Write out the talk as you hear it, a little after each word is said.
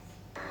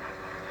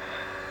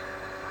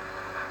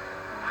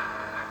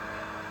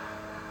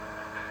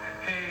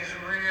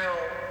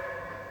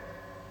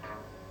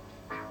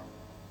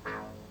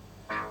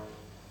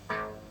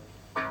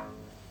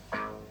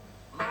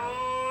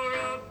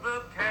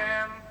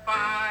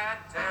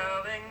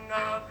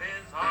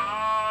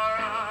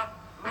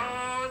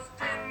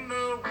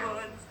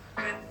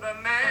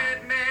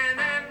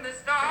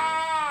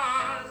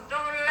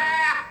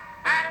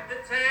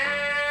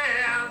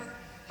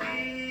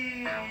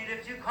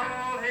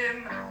Hello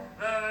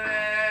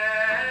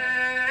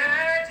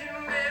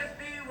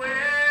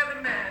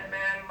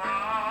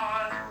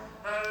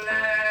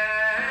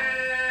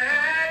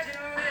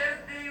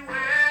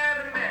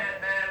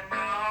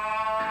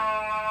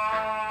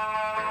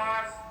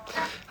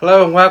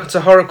and welcome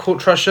to Horror Cult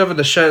Trash Over,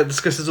 the show that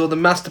discusses all the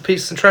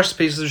masterpieces and trash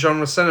pieces of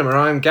genre cinema.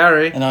 I'm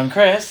Gary. And I'm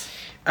Chris.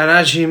 And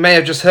as you may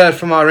have just heard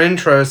from our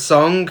intro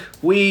song,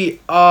 we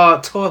are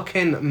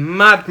talking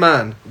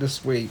Madman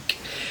this week.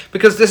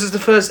 Because this is the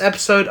first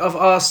episode of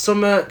our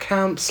Summer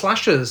Camp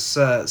Slashers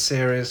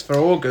series for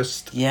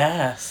August.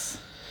 Yes.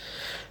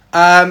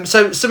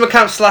 So Summer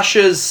Camp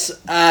Slashers,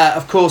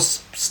 of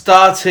course,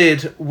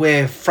 started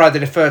with Friday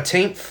the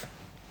 13th.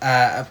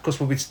 Of course,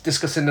 we'll be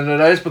discussing none of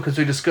those because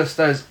we discussed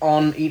those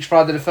on each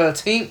Friday the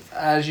 13th,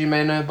 as you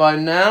may know by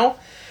now.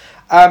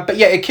 But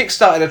yeah, it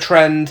kickstarted a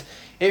trend.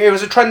 It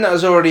was a trend that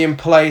was already in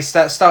place.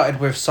 That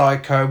started with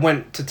Psycho,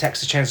 went to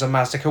Texas Chainsaw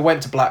Massacre,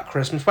 went to Black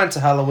Christmas, went to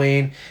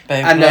Halloween,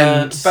 Bay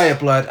of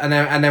Blood,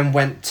 and then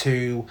went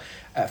to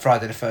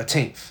Friday the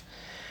 13th.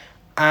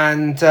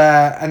 And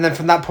then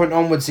from that point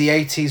onwards, the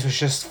 80s was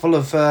just full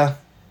of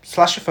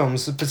slasher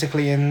films,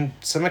 particularly in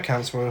summer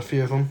camps were a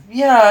few of them.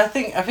 Yeah, I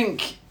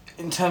think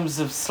in terms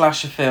of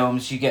slasher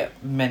films, you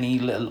get many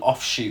little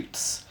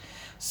offshoots.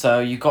 So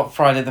you got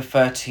Friday the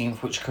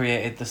 13th, which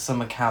created the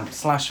summer camp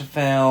slasher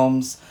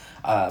films,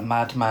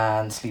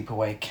 Madman,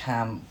 Sleepaway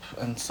Camp,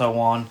 and so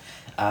on.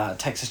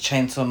 Texas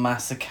Chainsaw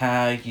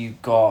Massacre. You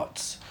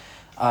got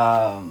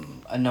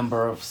a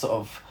number of sort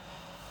of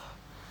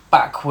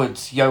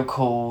backwards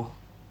yokel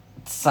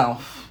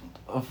South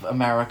of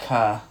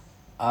America,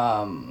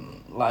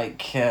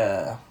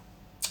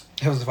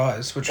 Hills of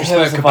Ice, which we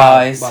Hills spoke of about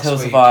Ice, last Hills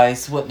week. of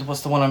Ice.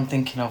 What's the one I'm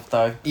thinking of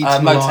though?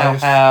 Eaten Motel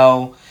Alive.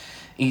 Hell,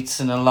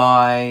 Eaten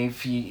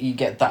Alive. You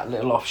get that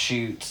little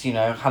offshoot. You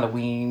know,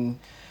 Halloween.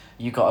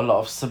 You got a lot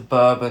of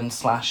suburban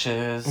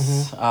slashers.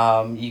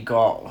 Mm-hmm. You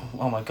got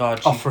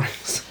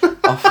Offerings.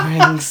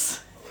 offerings.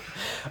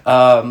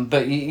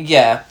 But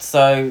yeah,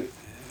 so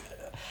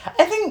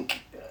I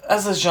think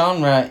as a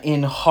genre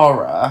in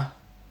horror,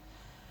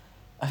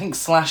 I think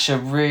slasher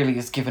really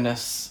has given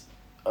us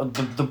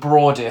the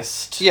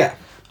broadest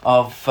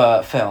of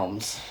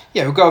films.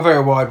 Yeah, we've got a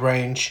very wide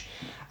range.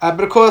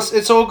 But of course,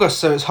 it's August,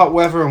 so it's hot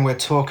weather, and we're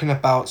talking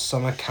about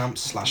summer camp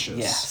slashers.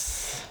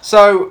 Yes.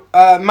 So,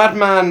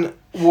 Madman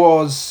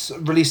was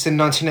released in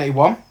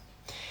 1981.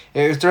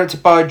 It was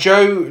directed by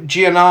Joe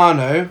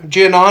Giannone.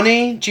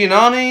 Giannone?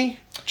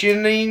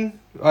 Giannone.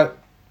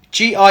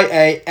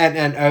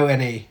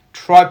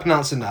 Try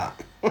pronouncing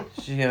that.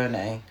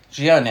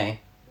 Giannone.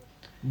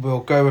 We'll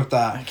go with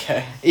that.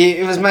 Okay.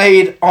 It was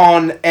made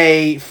on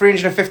a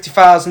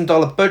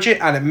 $350,000 budget,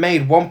 and it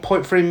made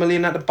 $1.3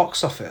 million at the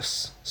box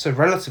office. So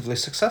relatively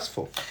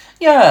successful.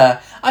 Yeah,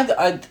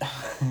 I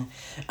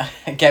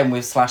again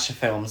with slasher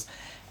films,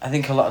 I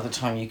think a lot of the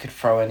time you could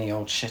throw any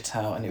old shit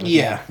out and it would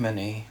make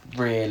money.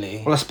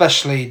 Really. Well,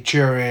 especially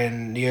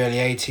during the early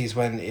 80s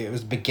when it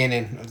was the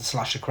beginning of the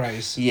slasher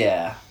craze.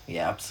 Yeah,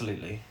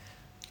 absolutely.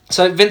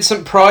 So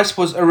Vincent Price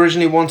was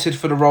originally wanted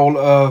for the role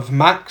of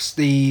Max,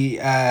 the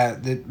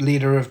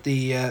leader of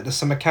the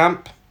summer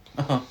camp.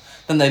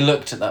 Then they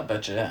looked at that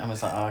budget and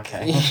was like, oh,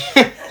 okay.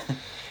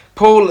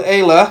 Paul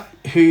Ayler,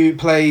 who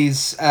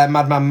plays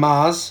Madman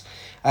Mars,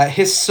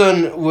 his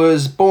son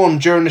was born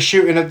during the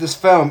shooting of this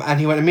film, and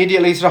he went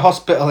immediately to the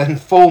hospital in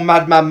full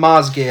Madman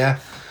Mars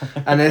gear.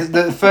 And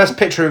the first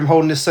picture of him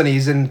holding his son,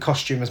 he's in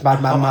costume as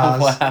Madman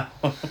Mars. Wow.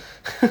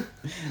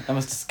 That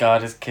must have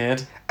scarred his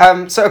kid.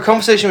 So a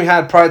conversation we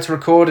had prior to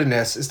recording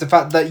this is the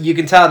fact that you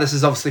can tell this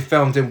is obviously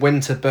filmed in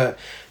winter, but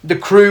the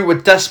crew were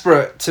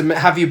desperate to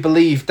have you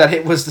believe that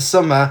it was the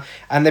summer,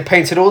 and they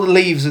painted all the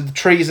leaves of the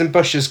trees and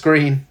bushes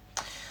green.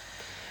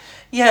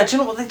 Yeah, do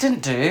you know what they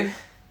didn't do?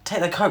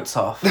 Take their coats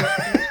off.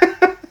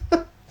 They're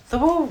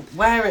all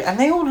wearing, and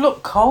they all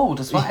look cold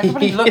as well.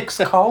 Everybody looks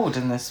cold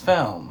in this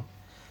film.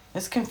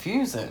 It's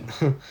confusing.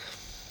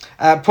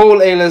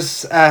 Paul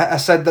Ayler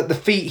said that the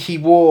feet he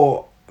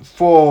wore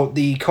for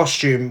the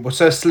costume were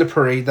so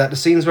slippery that the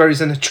scenes where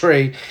he's in a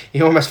tree,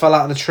 he almost fell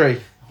out of the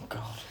tree. Oh,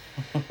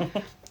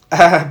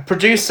 God.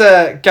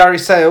 Producer Gary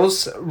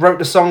Sales wrote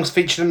the songs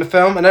featured in the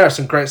film, and there are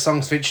some great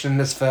songs featured in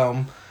this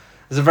film.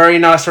 There's a very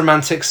nice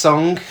romantic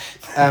song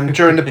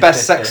during the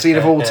best sex scene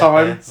of all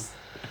time.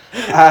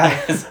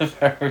 It's a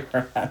very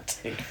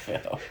romantic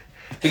film.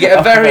 We get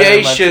a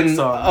variation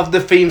of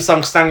the theme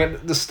song starting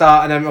at the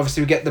start, and then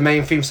obviously we get the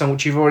main theme song,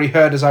 which you've already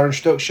heard as our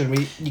introduction.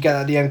 You get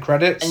at the end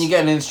credits. And you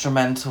get an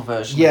instrumental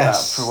version of that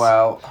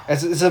throughout.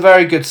 It's a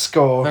very good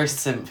score. Very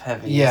synth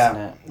heavy, isn't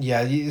it?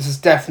 Yeah, this is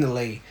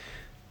definitely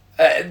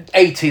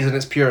 80s in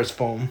its purest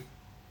form.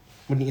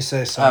 Wouldn't you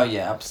say so? Oh,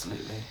 yeah,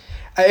 absolutely.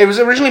 It was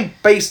originally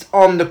based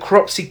on the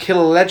Cropsey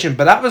Killer legend,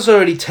 but that was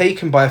already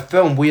taken by a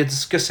film we are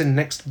discussing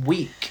next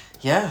week.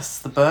 Yes,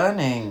 The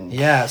Burning.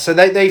 Yeah, so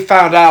they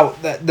found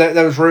out that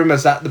there was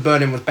rumours that The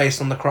Burning was based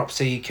on the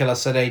Cropsey Killer,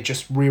 so they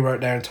just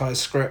rewrote their entire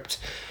script.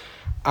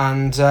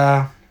 And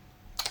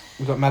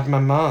We've got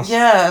Madman Mars.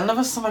 Yeah,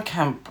 another summer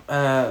camp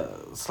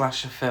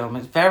slasher film.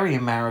 It's very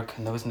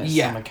American though, isn't it?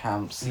 Yeah. Summer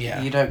camps.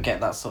 Yeah. You don't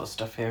get that sort of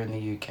stuff here in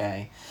the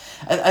UK.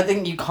 I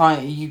think you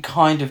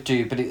kind of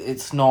do, but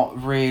it's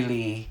not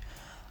really.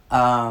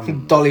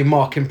 Dolly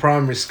Mock in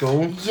primary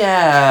school.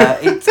 Yeah,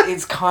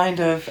 it's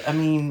kind of. I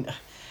mean,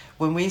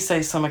 when we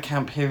say summer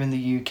camp here in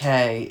the UK,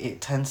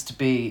 it tends to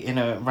be in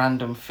a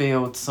random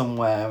field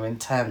somewhere in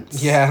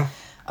tents. Yeah.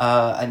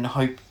 And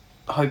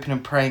hoping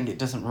and praying it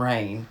doesn't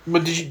rain.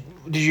 But did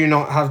you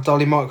not have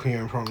Dolly Mock when you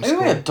were in primary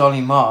school? We had Dolly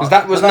Mark.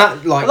 Wasn't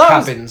that like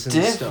cabins and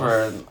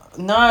different. stuff?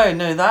 No,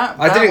 that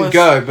I didn't was,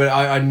 go, but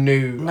I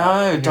knew. No,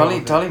 I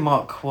knew Dolly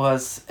Mock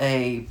was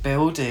a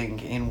building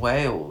in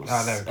Wales.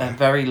 Oh, there we go. A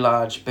very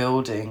large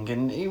building,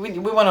 and we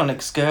went on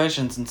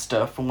excursions and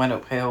stuff, and went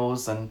up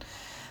hills and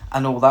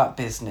all that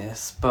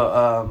business.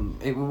 But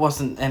it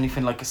wasn't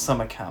anything like a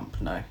summer camp.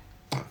 No.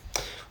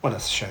 Well,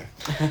 that's a shame.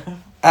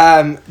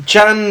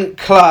 Jan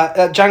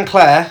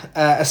Clare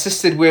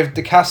assisted with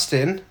the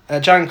casting.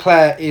 Jan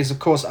Clare is, of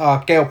course,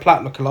 our Gail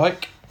Platt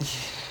lookalike.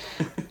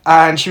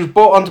 And she was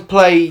brought on to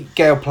play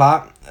Gail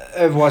Platt,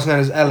 otherwise known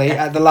as Ellie,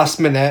 at the last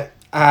minute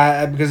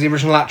because the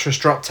original actress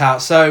dropped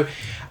out. So,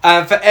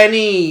 for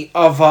any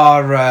of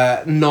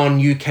our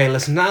non-UK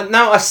listeners...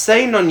 Now, I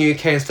say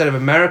non-UK instead of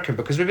American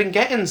because we've been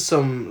getting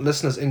some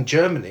listeners in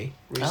Germany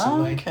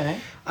recently. Oh, okay.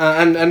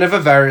 And other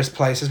various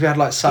places. We had,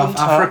 like, South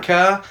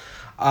Africa.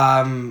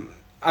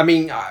 I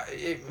mean, I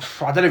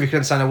don't know if you can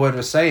understand a word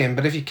we're saying,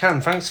 but if you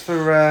can, thanks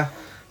for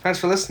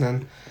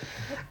listening.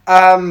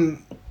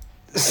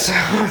 So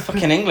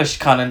fucking English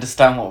can't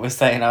understand what we're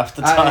saying half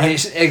the time.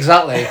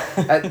 Exactly.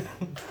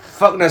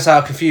 Fuck knows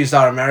how confused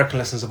our American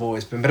listeners have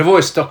always been, but they've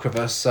always stuck with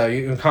us, so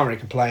you can't really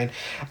complain.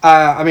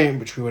 I mean,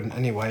 which we wouldn't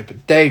anyway,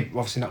 but they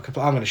obviously not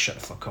complain. I'm going to shut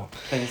the fuck up.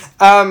 Please.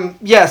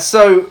 Yeah,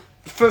 so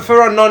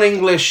for our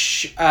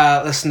non-English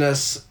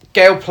listeners,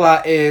 Gail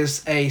Platt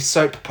is a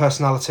soap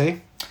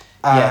personality.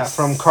 Yes.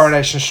 From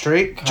Coronation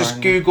Street.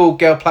 Just Google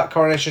Gail Platt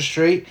Coronation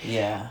Street.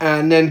 Yeah.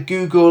 And then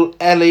Google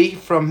Ellie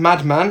from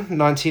Mad Men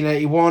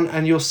 1981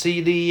 and you'll see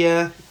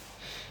the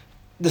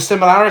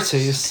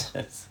similarities.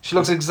 She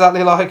looks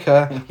exactly like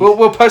her.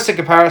 We'll post a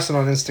comparison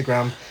on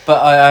Instagram.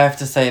 But I have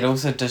to say it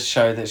also does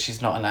show that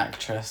she's not an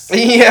actress.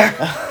 Yeah.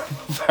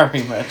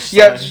 Very much so.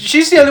 Yeah,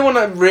 she's the only one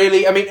that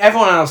really... I mean,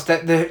 everyone else, you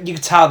can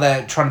tell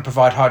they're trying to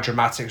provide high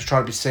dramatics,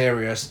 trying to be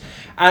serious.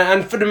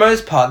 And for the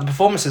most part, the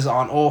performances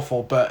aren't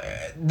awful, but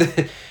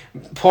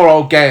poor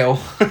old Gail.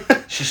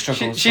 She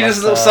struggles. She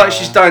just looks like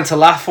she's dying to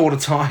laugh all the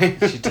time.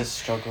 She does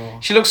struggle.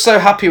 She looks so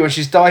happy when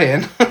she's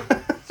dying.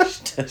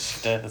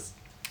 She does.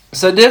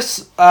 So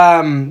this,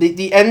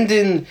 the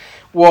ending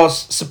was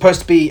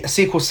supposed to be a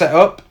sequel set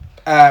up,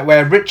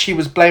 where Richie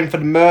was blamed for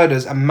the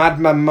murders and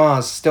Madman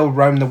Mars still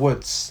roamed the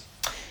woods.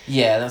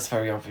 Yeah, that's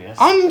very obvious.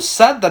 I'm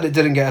sad that it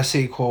didn't get a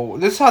sequel.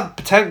 This had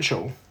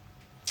potential.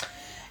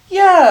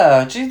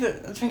 Yeah, do you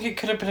think it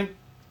could have been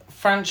a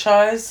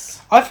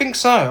franchise? I think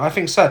so.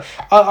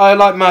 I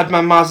like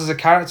Madman Mars as a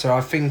character.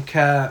 I think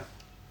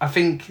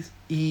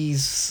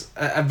he's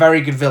a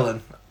very good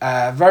villain.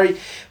 Very,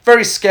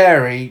 very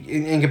scary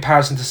in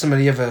comparison to some of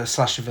the other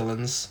slasher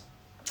villains.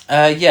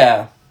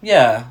 Yeah.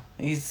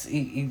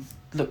 He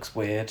looks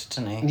weird,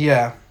 doesn't he?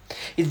 Yeah,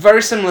 he's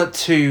very similar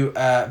to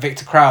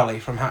Victor Crowley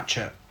from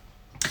Hatchet.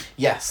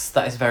 Yes,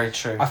 that is very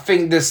true. I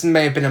think this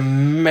may have been a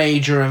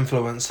major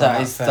influence on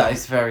that film. That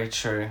is very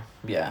true.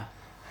 Yeah.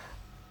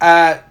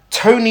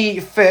 Tony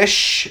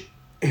Fish,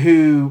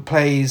 who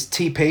plays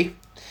TP,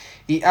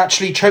 he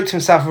actually choked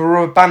himself with a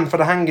rubber band for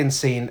the hanging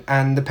scene,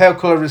 and the pale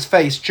colour of his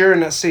face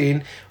during that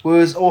scene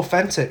was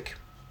authentic.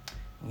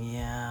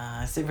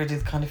 Yeah, is it really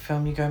the kind of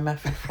film you go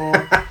method for?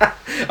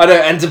 I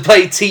know, and to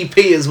play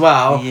TP as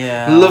well.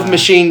 Yeah. Love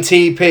Machine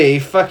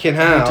TP, fucking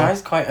hell. He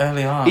dies quite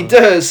early on. He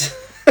does.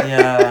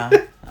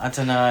 Yeah, I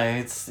don't know.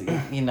 It's,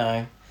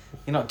 you're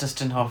not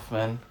Dustin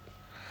Hoffman.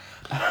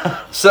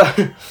 So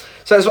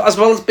as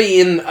well as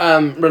being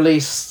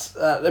released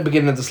at the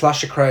beginning of the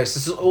slasher craze,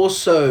 this is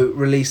also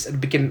released at the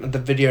beginning of the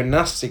video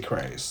nasty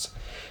craze.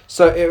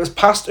 So it was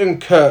passed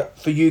uncut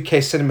for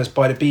UK cinemas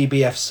by the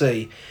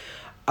BBFC.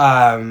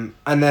 And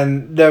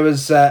then there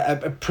was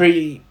a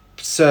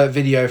pre-cert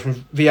video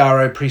from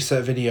VRO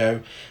pre-cert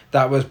video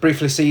that was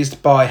briefly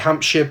seized by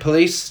Hampshire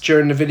police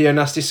during the video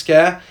nasty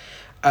scare.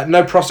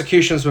 No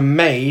prosecutions were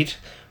made,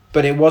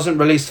 but it wasn't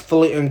released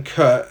fully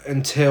uncut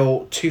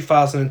until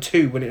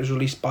 2002 when it was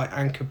released by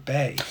Anchor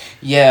Bay.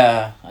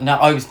 Yeah, now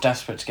I was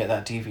desperate to get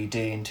that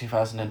DVD in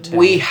 2002.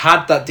 We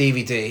had that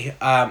DVD.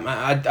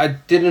 I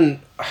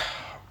didn't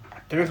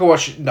think I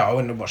watched it. No, I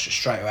wouldn't have watched it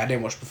straight away. I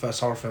didn't watch the first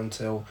horror film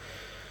till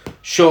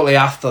shortly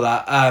after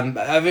that.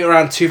 I think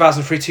around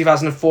 2003,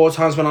 2004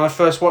 times when I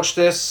first watched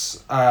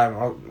this. I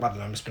don't know,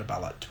 it must have been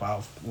about like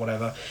 12,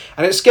 whatever.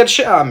 And it scared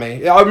shit out of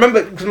me. I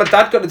remember because my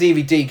dad got the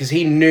DVD because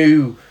he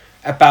knew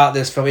about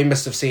this film. He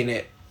must have seen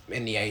it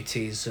in the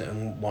 80s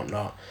and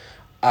whatnot.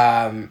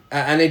 And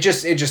it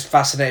just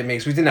fascinated me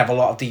because we didn't have a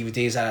lot of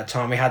DVDs at that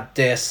time. We had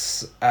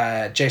this,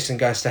 Jason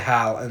Goes to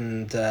Hell,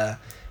 and The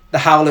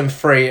Howling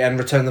 3 and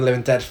Return of the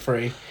Living Dead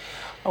 3.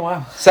 Oh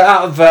wow. So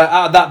out of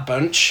that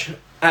bunch,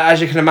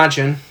 as you can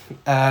imagine,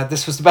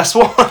 this was the best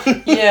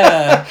one.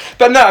 Yeah.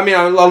 But no, I mean,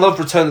 I love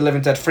Return of the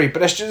Living Dead 3, but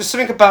there's just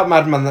something about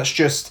Madman that's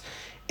just,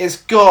 it's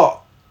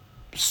got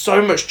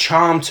so much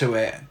charm to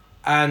it,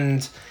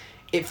 and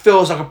it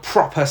feels like a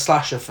proper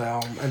slasher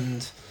film,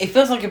 and It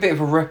feels like a bit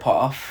of a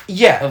rip-off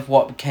yeah, of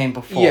what came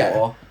before,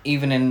 Yeah.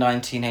 even in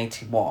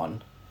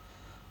 1981.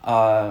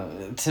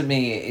 To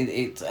me,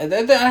 it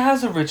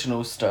has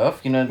original stuff,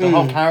 you know, the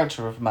whole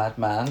character of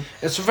Madman,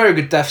 it's some very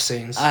good death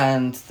scenes.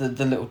 and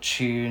the little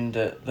tune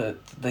that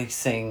they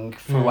sing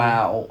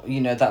throughout,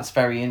 you know, that's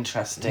very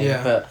interesting.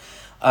 Yeah.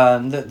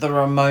 But there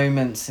are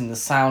moments in the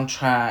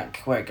soundtrack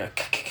where it goes,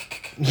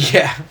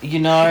 Yeah, you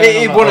know,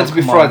 it I'm wanted like, to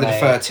be "Oh, come on, Friday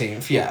the mate."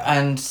 13th. Yeah,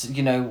 And,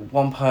 you know,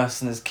 one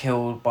person is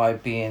killed by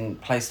being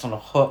placed on a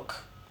hook.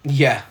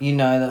 yeah, You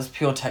know, that's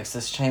pure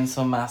Texas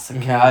Chainsaw Massacre.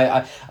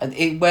 Mhm.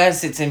 It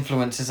wears its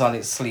influences on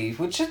its sleeve,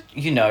 which,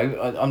 you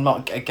know, I'm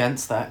not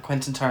against that.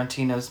 Quentin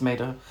Tarantino's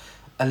made a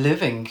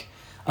living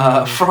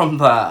from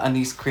that, and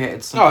he's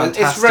created some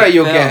fantastic it's rare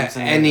you'll films get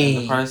in any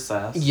the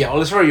process. Yeah,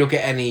 well, it's rare you'll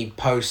get any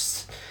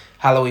post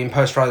Halloween,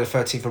 post Friday the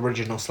 13th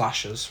original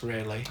slashers.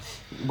 Really,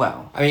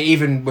 Well, I mean,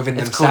 even within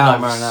It's themselves.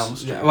 called Nightmare on Elm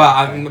Street, Yeah,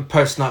 well, okay.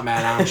 post Nightmare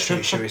on Elm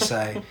Street, shall we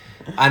say?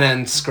 And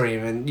then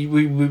Scream, and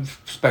we've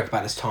spoke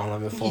about this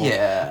timeline before.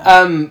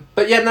 yeah.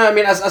 But yeah, no, I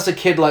mean, as a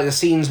kid, like the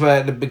scenes where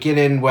at the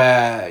beginning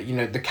where, you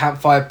know, the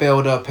campfire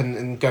build up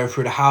and going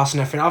through the house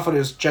and everything, I thought it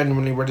was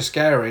genuinely really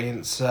scary. And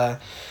it's,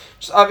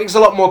 I think it's a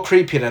lot more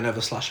creepy than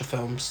other slasher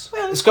films.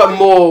 Well, it's got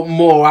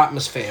more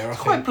atmosphere, I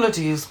Quite think.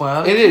 bloody as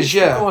well. It is,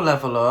 yeah. Or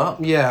level up.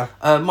 Yeah.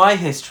 My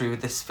history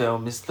with this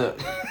film is that...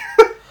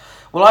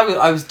 Well,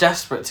 I was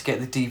desperate to get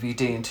the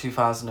DVD in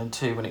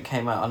 2002 when it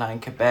came out on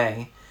Anchor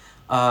Bay.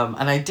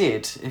 And I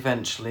did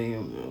eventually,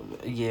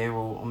 a year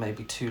or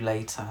maybe two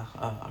later.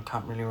 I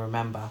can't really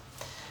remember.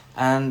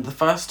 And the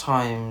first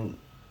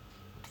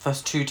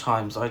two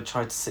times I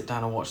tried to sit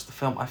down and watch the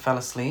film, I fell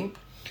asleep.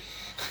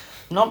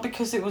 Not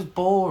because it was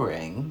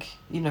boring.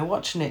 You know,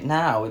 watching it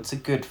now, it's a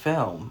good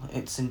film.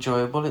 It's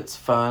enjoyable, it's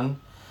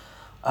fun.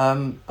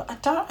 But I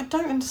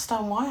don't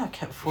understand why I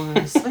kept falling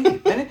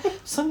asleep.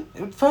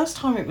 First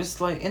time it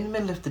was like in the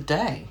middle of the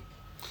day.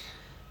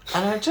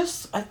 And I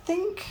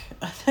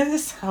know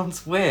this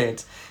sounds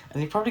weird,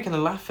 and you're probably going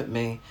to laugh at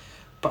me,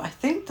 but I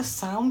think the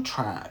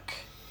soundtrack,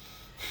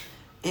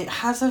 it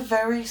has a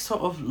very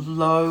sort of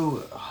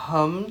low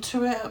hum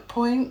to it at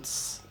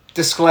points.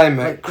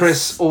 Disclaimer, Like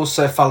Chris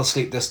also fell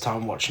asleep this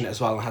time watching it as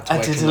well and had to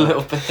wake I did him a up.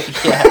 little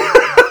bit, yeah.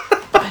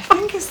 But I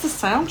think it's the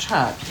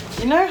soundtrack.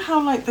 You know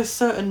how like there's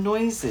certain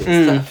noises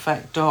that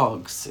affect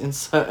dogs in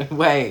certain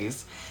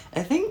ways?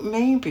 I think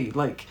maybe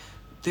like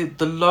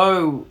the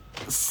low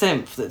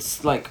synth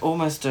that's like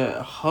almost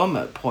a hum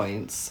at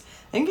points,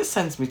 I think it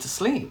sends me to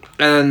sleep.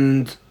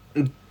 And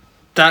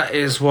that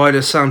is why the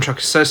soundtrack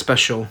is so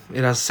special.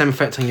 It has the same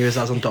effect on you as it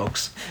has on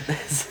dogs.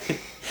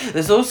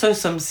 There's also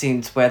some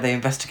scenes where they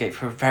investigate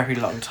for a very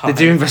long time. They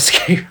do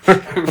investigate. For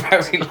a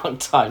very long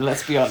time,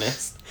 let's be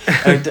honest.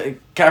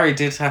 Gary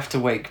did have to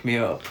wake me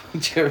up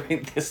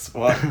during this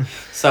one.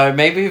 So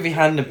maybe if he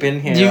hadn't have been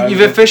here...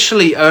 You've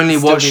officially only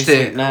watched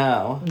it...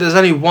 now. There's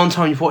only one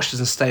time you've watched it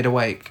and stayed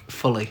awake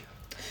fully.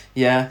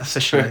 Yeah,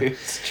 Officially. true.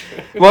 It's true.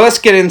 Well, let's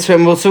get into it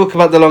and we'll talk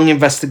about the long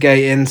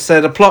investigating. So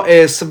the plot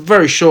is a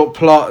very short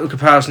plot in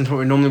comparison to what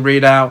we normally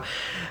read out.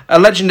 A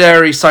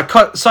legendary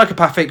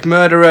psychopathic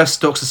murderer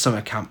stalks a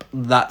summer camp.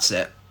 That's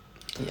it.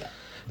 Yeah.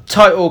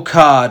 Title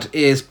card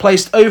is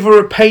placed over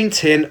a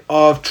painting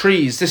of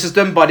trees. This is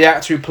done by the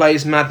actor who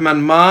plays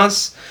Madman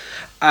Mars.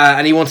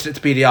 And he wanted it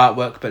to be the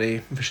artwork, but he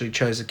officially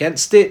chose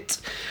against it.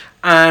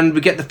 And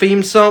we get the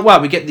theme song. Well,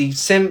 we get the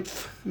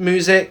synth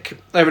music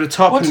over the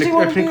top What in did he the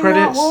want to opening do in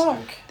credits.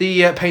 artwork?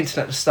 The painting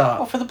at the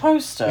start. What, for the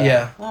poster?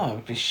 Yeah. Oh, it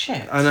would be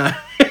shit. I know.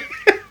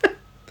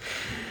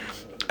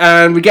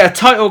 And we get a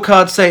title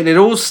card saying it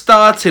all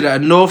started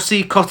at a North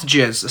Sea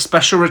Cottages, a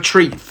special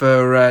retreat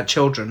for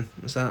children.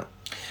 Is that?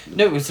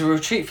 No, it was a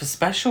retreat for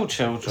special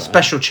children.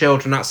 Special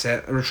children, that's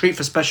it. A retreat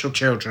for special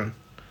children.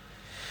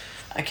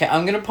 Okay,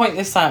 I'm going to point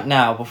this out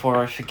now before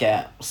I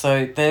forget.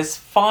 So there's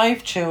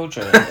 5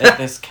 children at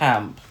this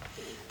camp.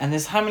 And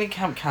there's how many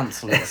camp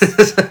counsellors?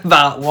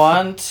 About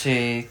 1,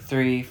 2,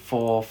 3,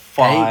 4,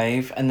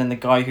 5, and then the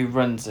guy who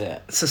runs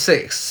it. It's a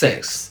six.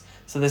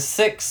 So there's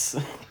 6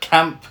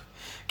 camp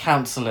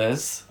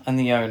counsellors and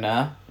the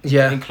owner,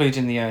 Yeah.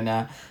 including the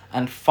owner,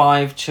 and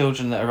 5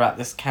 children that are at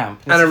this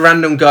camp. And a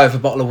random guy with a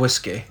bottle of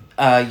whiskey.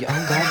 Oh god,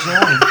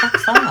 yeah,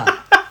 what's that?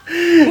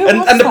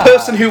 And the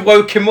person who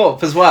woke him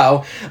up as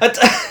well. I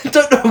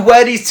don't know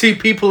where these two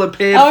people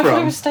appeared I from.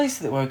 thought it was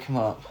Stacey that woke him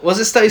up. Was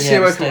it Stacey Yeah,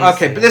 who it woke was him up?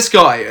 Okay, Stacey. but this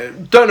guy,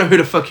 don't know who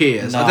the fuck he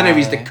is. I don't know if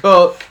he's the No.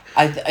 cook.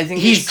 I think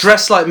He's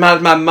dressed like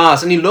Madman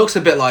Mars, and he looks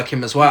a bit like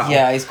him as well.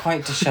 Yeah, he's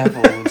quite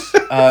dishevelled.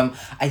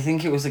 I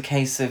think it was a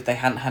case of they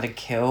hadn't had a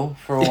kill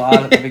for a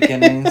while at the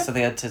beginning, so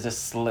they had to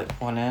just slip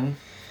one in.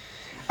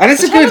 And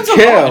it's Which a good happens a lot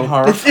in kill.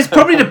 horror It's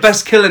probably the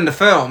best kill in the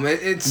film.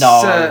 It's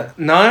No.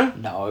 no.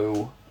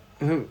 No.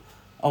 Mhm.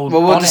 Old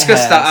Well, we'll bonnet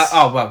discuss that. hairs.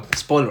 Oh well,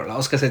 spoiler alert. I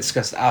was gonna say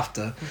discuss it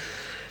after.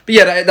 But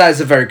yeah, that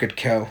is a very good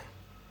kill.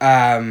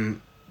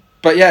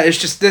 But yeah, it's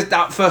just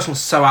that first one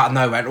was so out of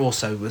nowhere. And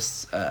also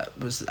was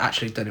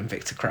actually done in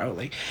Victor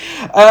Crowley.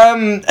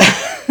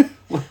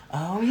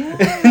 Oh yeah.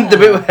 The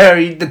bit where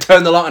they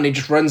turn the light on and he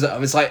just runs at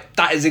him. It's like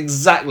that is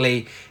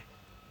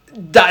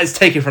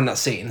taken from that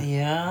scene.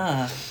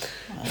 Yeah.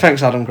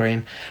 Thanks, Adam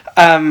Green.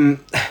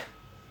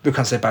 We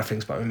can't say bad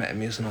things about him. We met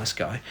him. He was a nice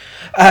guy.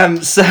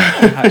 So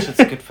Hatchet's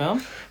a good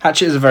film.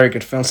 Hatchet is a very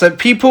good film. So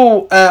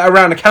people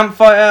around a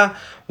campfire.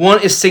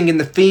 One is singing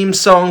the theme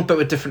song, but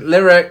with different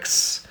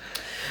lyrics.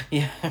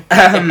 Yeah.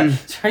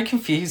 It's very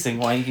confusing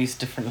why you use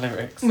different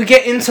lyrics. We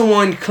get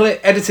intertwined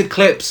edited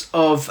clips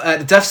of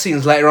the death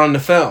scenes later on in the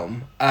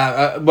film.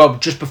 Well,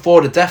 just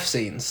before the death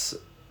scenes.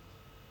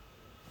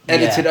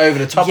 Edited over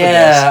the top of this.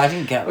 Yeah, I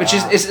didn't get that. Which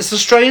is it's a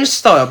strange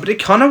style, but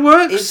it kind of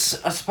works.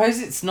 I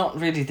suppose it's not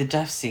really the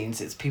death scenes,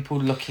 it's people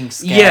looking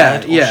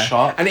scared or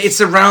shocked. And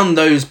it's around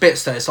those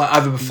bits though. It's like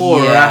either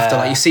before or after.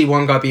 Like you see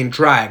one guy being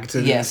dragged.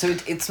 And yeah, so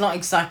it's not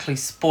exactly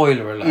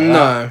spoiler alert.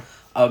 No.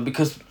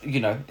 Because,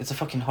 it's a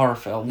fucking horror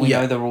film. We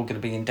know they're all going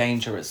to be in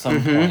danger at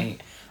some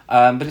point.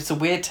 But it's a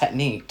weird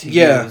technique to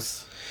use.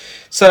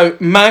 So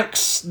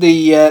Max,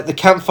 the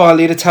campfire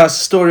leader, tells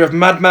the story of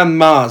Madman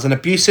Mars, an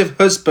abusive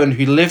husband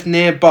who lived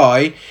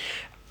nearby.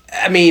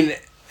 I mean,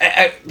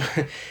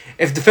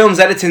 if the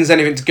film's editing is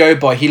anything to go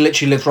by, he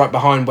literally lives right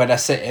behind where they're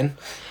sitting.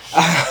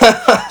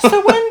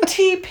 So when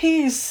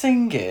TP is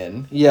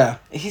singing,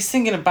 he's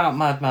singing about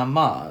Madman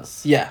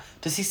Mars. Yeah.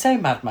 Does he say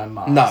Madman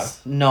Mars?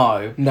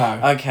 No.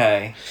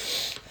 Okay.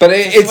 But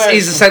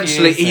he's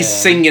essentially he's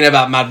singing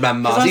about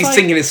Madman Mars. He's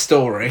singing his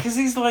story. Because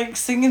he's like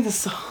singing the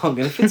song,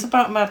 and if it's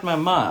about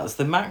Madman Mars,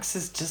 then Max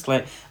is just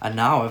like, and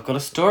now I've got a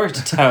story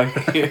to tell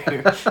you.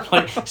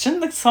 Like,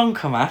 shouldn't the song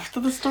come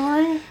after the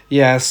story?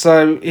 Yeah.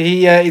 So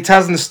he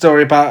tells them the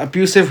story about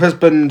abusive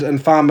husband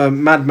and farmer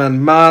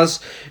Madman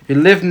Mars who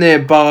lived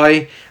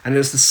nearby, and it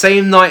was the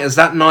same night as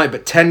that night,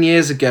 but 10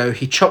 years ago,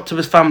 he chopped up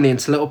his family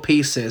into little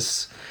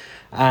pieces,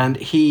 and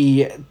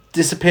he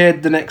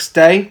disappeared the next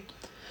day.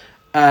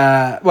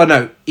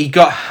 He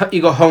got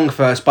hung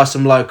first by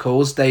some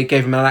locals. They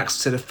gave him an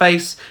axe to the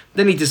face.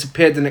 Then he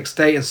disappeared the next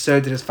day, and so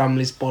did his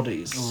family's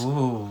bodies.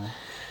 Ooh.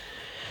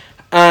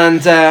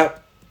 And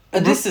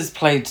this is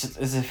played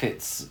as if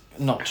it's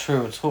not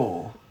true at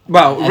all.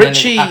 Well, and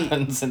Richie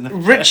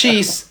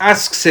Richie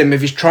asks him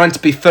if he's trying to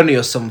be funny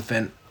or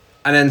something,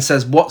 and then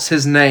says, "What's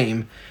his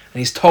name?" And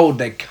he's told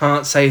they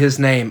can't say his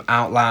name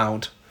out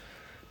loud.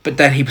 But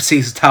then he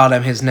proceeds to tell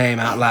them his name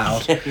out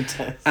loud. Yeah, he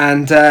does.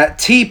 And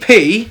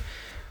TP,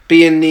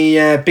 being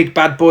the big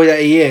bad boy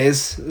that he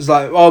is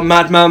like, "Oh,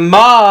 Madman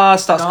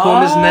Mars," starts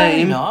calling his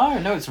name.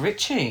 No, it's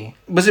Richie.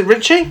 Was it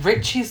Richie?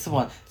 Richie's the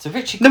one. So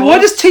Richie. Then why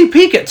does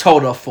TP get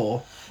told off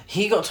for?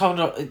 He got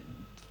told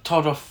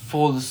off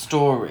for the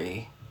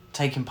story,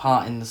 taking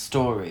part in the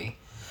story.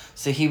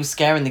 So he was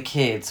scaring the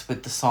kids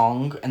with the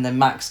song, and then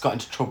Max got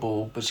into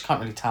trouble, but you can't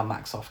really tell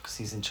Max off because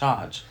he's in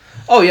charge.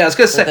 Oh yeah, I was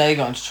gonna say they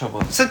got into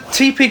trouble. So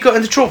TP got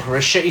into trouble for a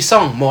shitty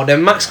song more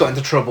than Max got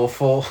into trouble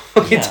for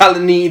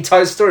telling the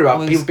entire story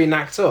about people being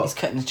knocked up. He's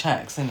cutting the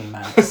checks, isn't he,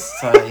 Max?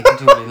 So he can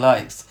do what he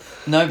likes.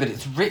 No, but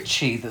it's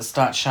Richie that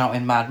starts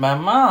shouting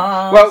 "Madman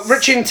Mars." Well,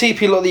 Richie and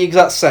TP look the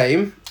exact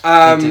same.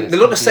 They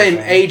look the same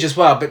age as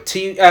well, but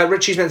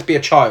Richie's meant to be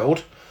a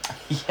child.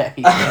 Yeah,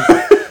 he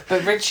is.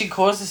 But Richie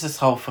causes this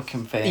whole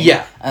fucking thing.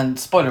 Yeah. And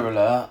spoiler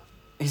alert,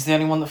 he's the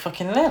only one that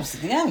fucking lives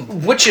at the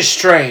end. Which is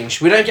strange.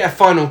 We don't get a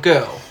final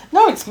girl.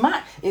 No, it's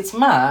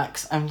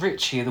Max and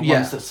Richie are the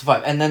ones that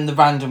survive. And then the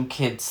random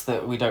kids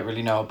that we don't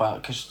really know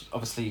about, because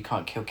obviously you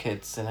can't kill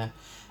kids in a...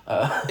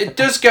 it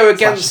does go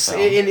against...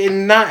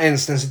 In that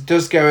instance, it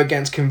does go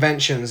against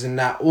conventions in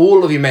that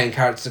all of your main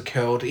characters are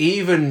killed.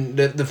 Even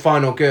the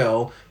final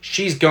girl,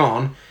 she's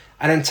gone.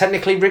 And then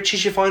technically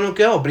Richie's your final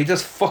girl, but he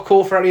does fuck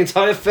all throughout the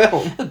entire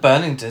film. The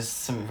Burning does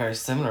something very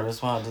similar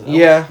as well, doesn't it?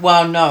 Yeah.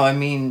 Well, no, I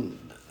mean...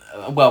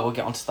 Well, we'll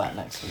get onto that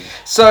next week.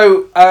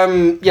 So,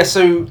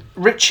 so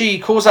Richie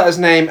calls out his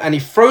name and he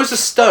throws a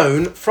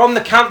stone from the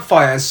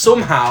campfire and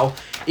somehow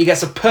he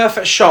gets a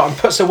perfect shot and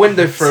puts a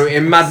window through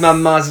in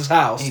Madman Mars'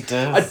 house. He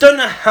does. I don't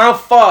know how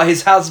far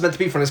his house is meant to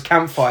be from his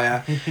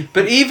campfire,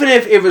 but even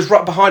if it was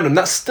right behind him,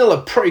 that's still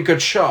a pretty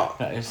good shot.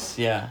 That is,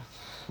 yeah.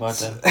 Well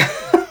done.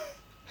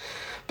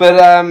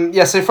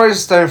 But, so he throws a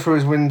stone through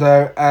his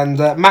window and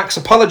Max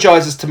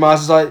apologises to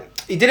Mars. He's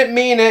like, he didn't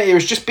mean it, he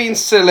was just being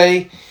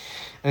silly.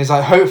 And he's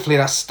like, hopefully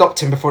that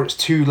stopped him before it's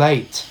too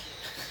late.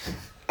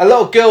 A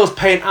little girl's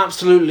paying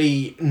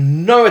absolutely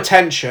no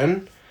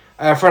attention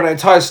for the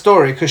entire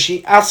story because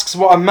she asks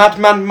what a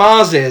Madman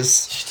Mars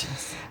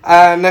is.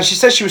 And then she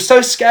says she was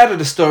so scared of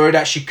the story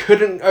that she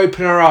couldn't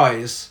open her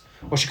eyes.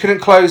 Or she couldn't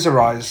close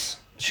her eyes.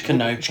 She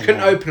couldn't open them. She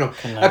couldn't open them.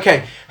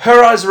 Okay,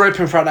 her eyes are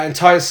open throughout that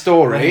entire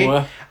story.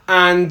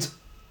 And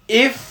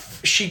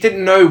if she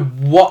didn't know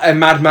what a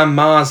Madman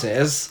Mars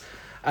is,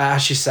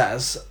 as she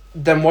says,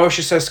 then why was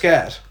she so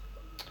scared?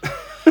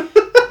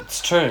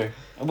 It's true.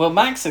 Well,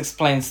 Max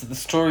explains that the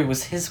story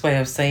was his way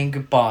of saying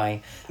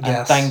goodbye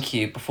and thank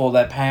you before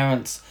their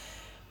parents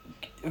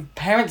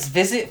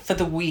visit for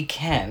the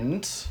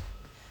weekend,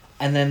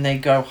 and then they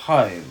go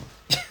home,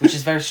 which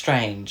is very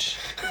strange.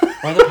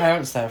 Why are the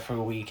parents there for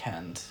a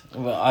weekend?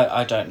 Well,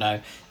 I don't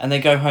know. And they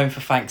go home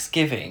for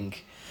Thanksgiving,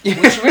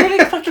 which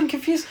really fucking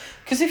confused.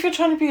 Because if you're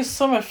trying to be a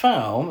summer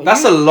film...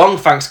 That's a long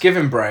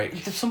Thanksgiving break.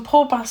 Some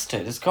poor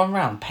bastard has gone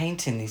round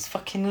painting these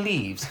fucking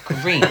leaves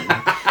green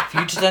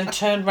for you to then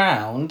turn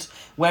round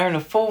wearing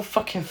a full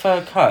fucking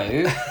fur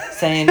coat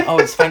saying, oh,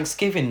 it's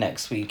Thanksgiving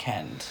next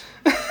weekend.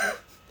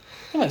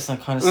 It makes no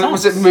kind of sense.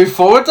 Was it Move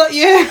Forward that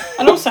year?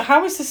 And also,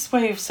 how is this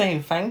way of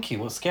saying thank you?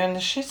 What's scaring the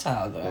shit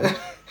out of them?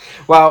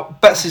 Well,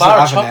 Betsy's Bar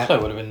not of having chocolate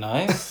it. would have been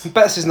nice.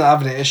 Betsy's not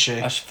having it, is she?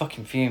 I was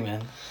fucking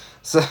fuming.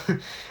 So,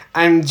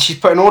 and she's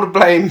putting all the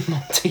blame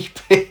on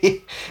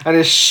TP and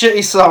his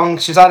shitty song.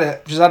 She's had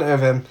it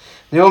with him.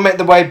 They all make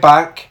their way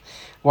back,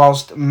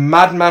 whilst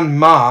Madman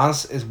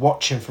Mars is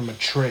watching from a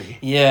tree.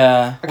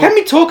 Yeah. Can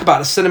we talk about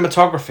the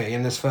cinematography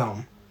in this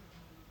film?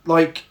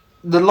 Like,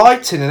 the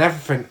lighting and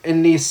everything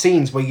in these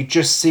scenes where you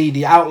just see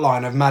the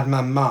outline of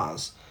Madman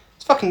Mars.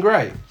 It's fucking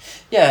great.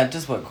 Yeah, it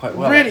does work quite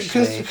well, really,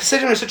 actually.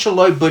 considering it's such a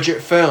low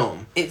budget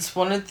film. It's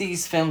one of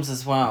these films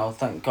as well,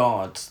 thank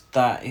God,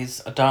 that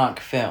is a dark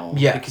film.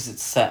 Yeah. Because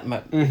it's set,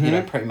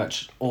 pretty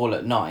much all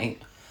at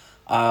night,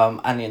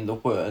 and in the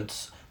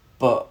woods.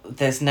 But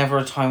there's never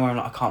a time where I'm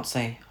like, I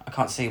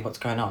can't see what's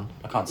going on.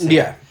 I can't see.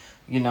 Yeah.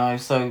 You know,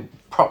 so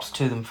props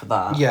to them for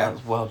that. Yeah.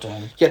 That's well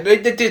done. Yeah, they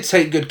did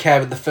take good care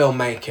with the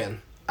filmmaking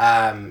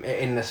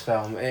in this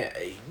film.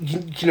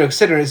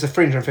 Considering it's a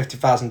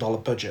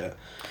 $350,000 budget,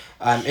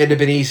 it'd have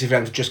been easy for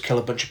them to just kill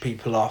a bunch of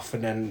people off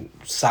and then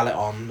sell it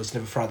on as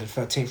another Friday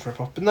the 13th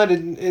rip-off. But no, it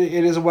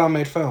is a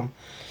well-made film.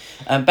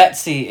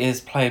 Betsy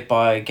is played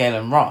by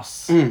Galen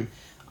Ross. Mm.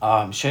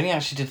 She only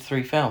actually did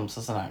 3 films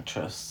as an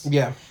actress.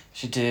 Yeah.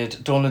 She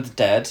did Dawn of the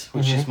Dead,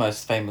 which she's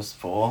most famous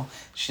for.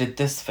 She did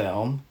this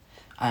film,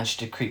 and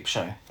she did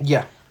Creepshow.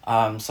 Yeah.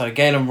 So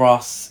Galen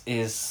Ross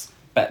is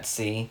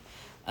Betsy,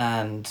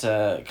 and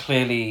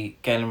clearly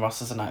Galen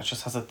Ross as an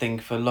actress has a thing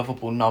for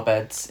lovable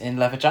knobheads in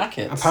leather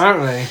jackets.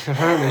 Apparently.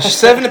 She's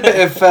serving a bit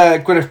of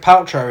Gwyneth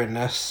Paltrow in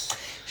this.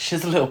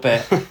 She's a little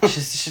bit.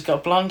 She's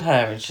got blonde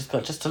hair and she's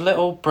got just a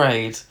little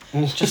braid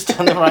just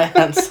on the right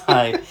hand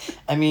side.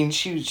 I mean,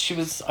 she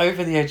was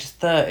over the age of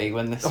 30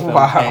 when this film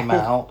came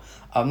out.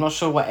 I'm not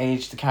sure what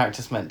age the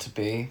character's meant to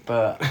be,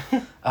 but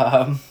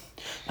a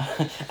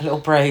little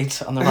braid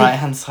on the right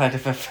hand side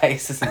of her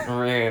face isn't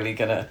really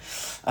gonna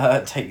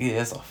take the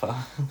ears off her.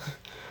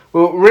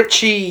 Well,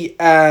 Richie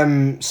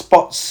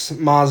spots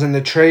Mars in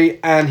the tree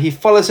and he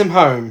follows him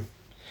home.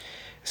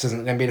 This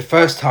isn't going to be the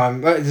first time.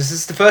 This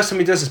is the first time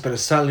he does this, but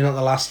it's certainly not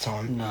the last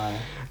time.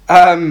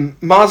 No.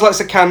 Mars lights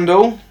a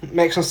candle,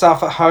 makes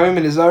himself at home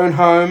in his own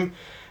home,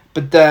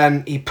 but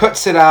then he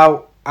puts it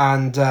out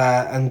and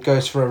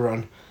goes for a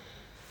run.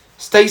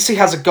 Stacy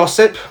has a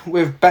gossip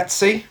with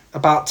Betsy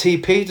about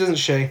TP, doesn't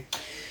she?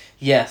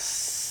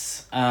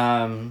 Yes.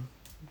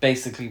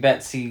 Basically,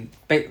 Betsy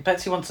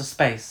wants a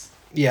space.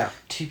 Yeah.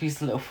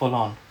 TP's a little full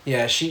on.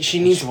 Yeah, she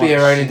needs to be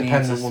her own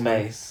independent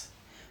woman. Space.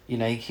 You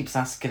know, he keeps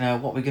asking her,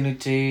 what we're going to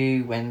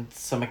do when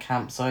summer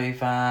camp's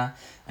over.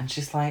 And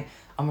she's like,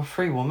 I'm a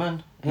free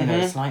woman. You know,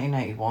 it's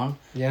 1981.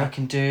 Yeah. I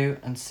can do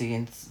and see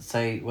and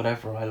say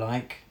whatever I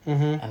like.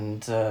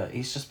 And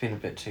he's just been a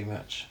bit too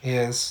much. He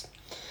is.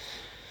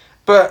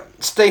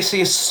 But Stacy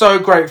is so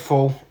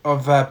grateful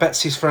of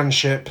Betsy's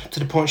friendship to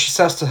the point she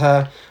says to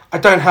her, I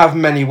don't have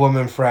many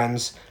woman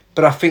friends,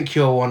 but I think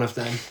you're one of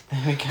them.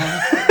 There we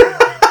go.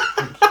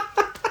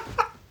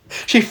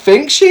 She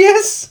thinks she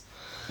is?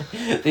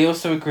 They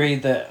also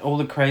agreed that all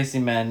the crazy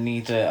men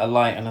need a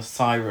light and a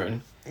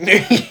siren.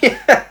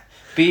 Yeah.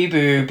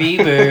 Bee-boo,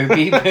 bee-boo,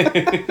 bee-boo.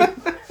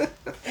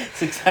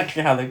 It's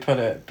exactly how they put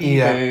it.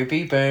 Bee-boo,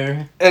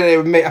 bee-boo. And it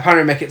would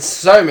apparently make it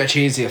so much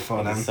easier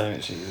for them. So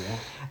much easier.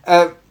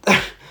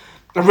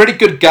 A really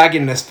good gag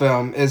in this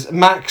film is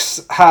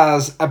Max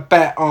has a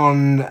bet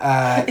on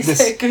Is this.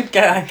 it a good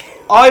gag?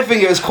 I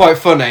think it was quite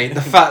funny, the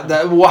fact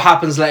that what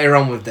happens later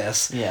on with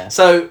this. Yeah.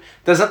 So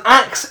there's an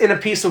axe in a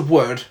piece of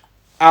wood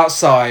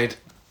outside.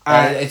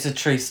 It's a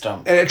tree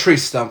stump. In a tree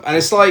stump, and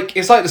it's like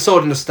the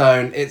sword and the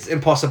stone. It's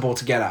impossible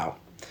to get out.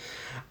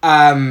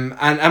 And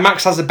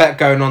Max has a bet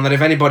going on that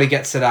if anybody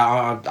gets it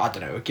out, I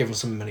don't know, give him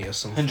some money or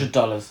something.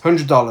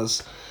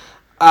 $100.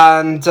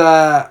 And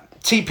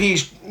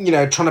TP's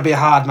trying to be a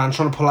hard man,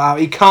 trying to pull it out.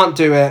 He can't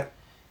do it.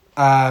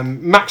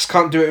 Max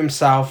can't do it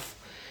himself,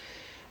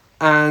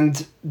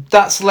 and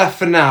that's left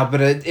for now.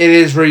 But it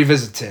is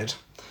revisited.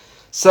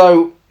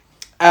 So.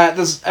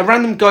 There's a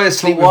random guy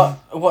asleep. What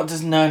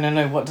does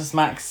What does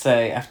Max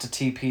say after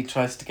TP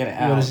tries to get it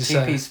out? What does he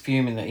say? TP's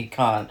fuming that he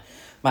can't.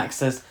 Max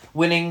says,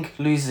 "Winning,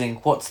 losing,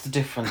 what's the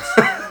difference?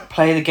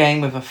 Play the game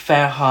with a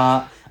fair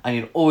heart, and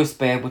you'll always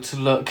be able to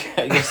look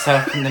at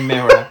yourself in the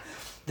mirror."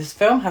 This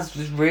film has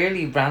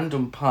really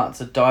random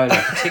parts of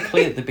dialogue,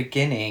 particularly at the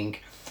beginning,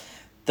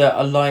 that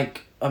are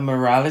like a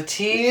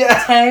morality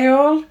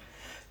tale.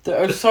 That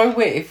are so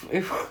weird.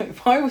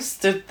 If I was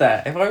stood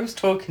there, if I was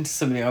talking to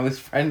somebody I was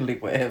friendly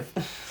with,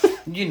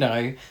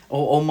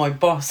 or my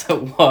boss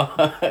at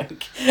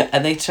work,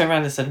 and they turned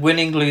around and said,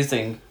 winning,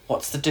 losing,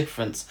 What's the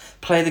difference?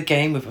 Play the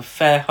game with a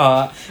fair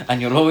heart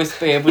and you'll always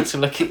be able to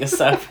look at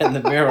yourself in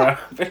the mirror.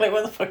 Be like,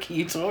 what the fuck are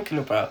you talking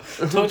about?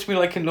 Talk to me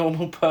like a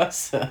normal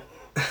person.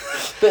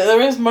 But there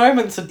is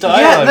moments of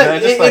dialogue.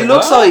 Yeah, it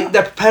looks like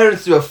they're preparing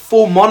to do a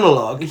full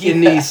monologue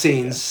in these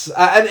scenes.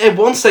 And at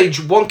one stage,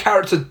 one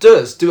character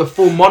does do a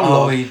full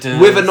monologue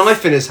with a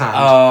knife in his hand.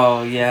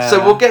 Oh, yeah.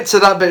 So we'll get to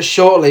that bit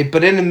shortly.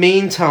 But in the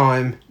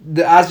meantime,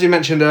 as you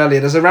mentioned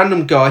earlier, there's a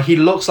random guy. He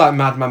looks like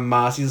Madman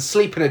Mars. He's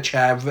asleep in a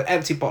chair with an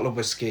empty bottle of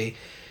whiskey.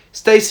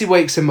 Stacey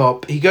wakes him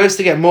up. He goes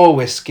to get more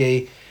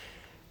whiskey,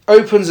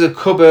 opens a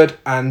cupboard,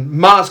 and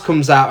Mars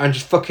comes out and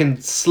just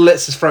fucking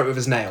slits his throat with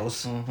his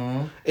nails.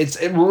 Mm-hmm.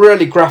 It's a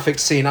really graphic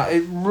scene.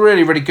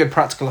 Really, really good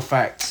practical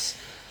effects.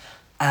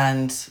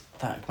 And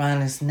that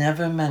man is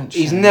never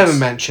mentioned. He's never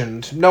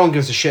mentioned. No one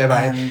gives a shit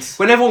about him.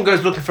 When everyone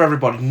goes looking for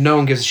everybody, no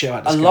one gives a shit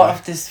about this guy. A lot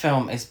of this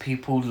film is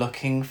people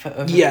looking for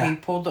other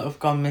people that have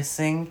gone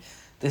missing.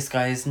 This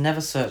guy is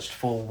never searched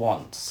for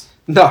once.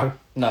 No.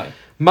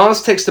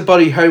 Mars takes the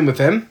body home with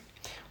him.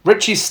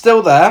 Richie's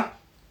still there.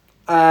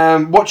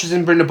 Watches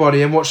him bring the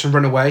body and watches him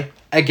run away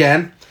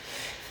again.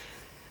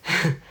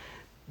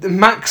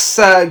 Max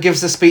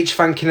gives a speech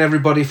thanking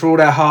everybody for all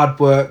their hard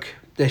work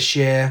this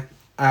year.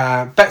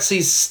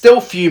 Betsy's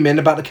still fuming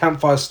about the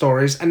campfire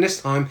stories, and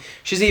this time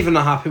she's even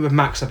not happy with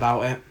Max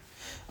about it.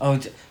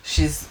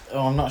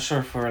 I'm not sure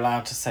if we're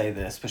allowed to say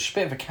this, but she's a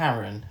bit of a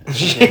Karen at the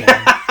beginning.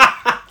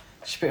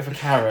 She's a bit of a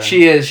Karen.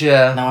 She is,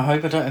 yeah. Now I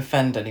hope I don't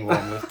offend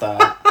anyone with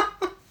that.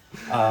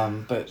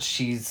 But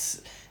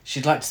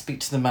she'd like to speak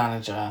to the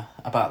manager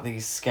about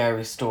these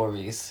scary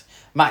stories.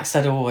 Max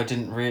said,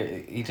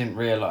 he didn't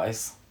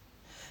realise.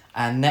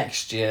 And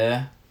next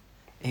year,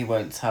 he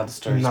won't tell the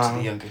stories to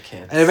the younger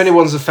kids. And if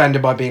anyone's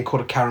offended by being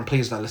called a Karen,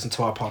 please don't listen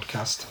to our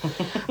podcast.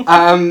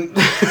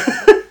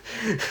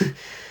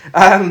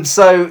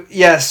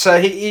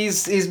 So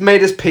he's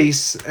made his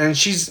peace, and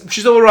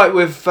she's all right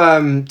with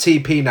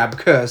TP now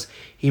because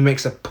he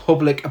makes a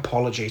public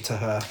apology to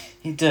her.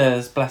 He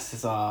does, bless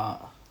his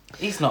heart.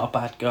 He's not a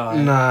bad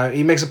guy. No,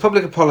 he makes a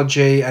public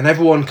apology and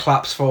everyone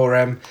claps for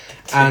him.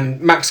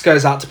 And Max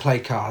goes out to play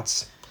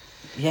cards.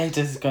 Yeah, he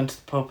does. He's going to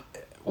the pub.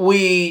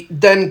 We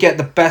then get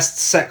the best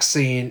sex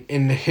scene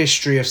in the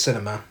history of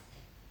cinema.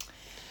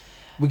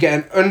 We get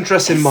an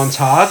undressing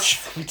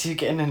montage. We do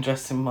get an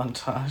undressing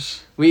montage.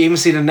 We even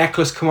see the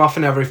necklace come off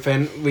and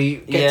everything. We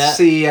get to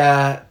see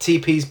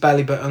TP's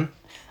belly button.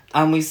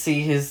 And we see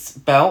his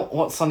belt.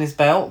 What's on his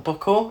belt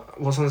buckle?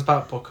 What's on his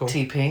belt buckle?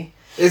 TP.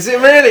 Is it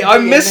really? I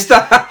missed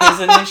that.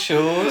 His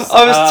initials.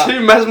 I was too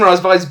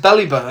mesmerised by his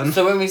belly button.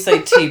 So when we say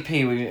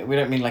TP, we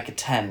don't mean like a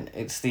tent.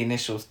 It's the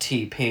initials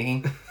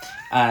TP.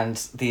 And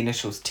the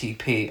initials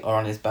TP are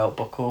on his belt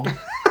buckle.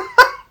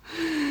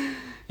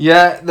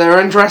 Yeah, they're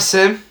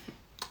undressing.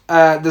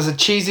 There's a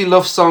cheesy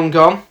love song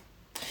on.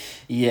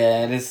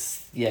 Yeah, it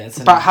is. Yeah, it's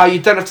about how you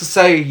don't have to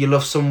say you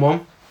love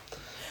someone.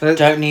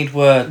 Don't need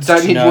words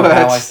to know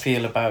how I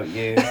feel about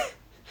you.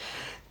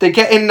 They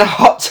get in the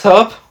hot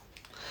tub.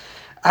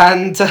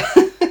 And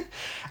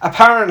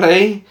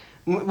apparently,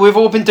 we've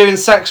all been doing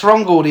sex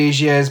wrong all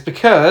these years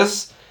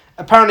because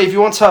apparently if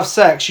you want to have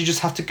sex, you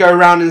just have to go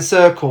around in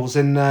circles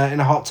in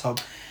a hot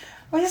tub.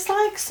 Well, it's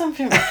like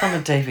something from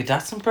a David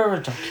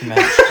Attenborough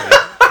documentary.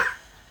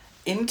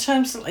 In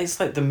terms of,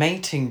 it's like the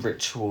mating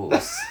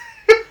rituals.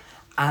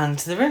 And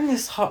they're in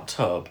this hot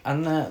tub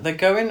and they're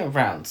going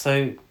around.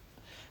 So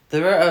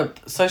they're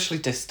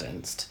socially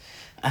distanced.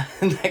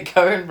 And they're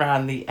going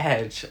around the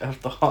edge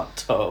of the hot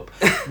tub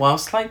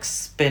whilst like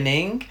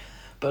spinning,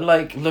 but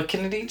like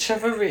looking at each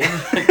other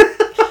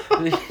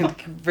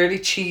really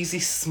cheesy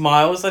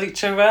smiles at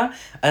each other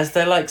as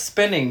they're like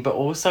spinning, but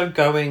also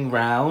going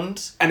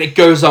round. And it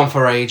goes on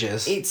for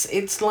ages.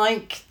 It's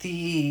like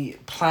the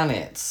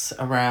planets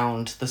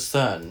around the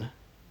sun,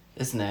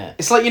 isn't it?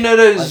 It's like, you know,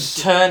 those...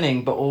 Like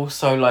turning, but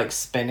also, like,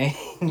 spinning.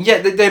 Yeah,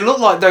 they look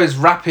like those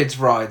rapids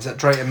rides at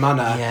Drayton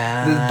Manor.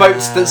 Yeah. The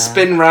boats that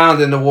spin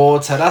round in the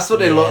water. That's what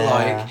they look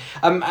like.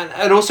 And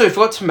also, I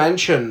forgot to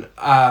mention,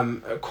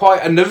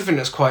 quite another thing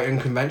that's quite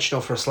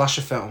unconventional for a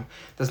slasher film.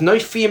 There's no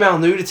female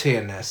nudity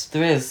in this.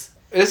 There is.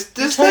 Is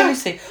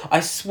there? I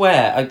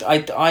swear,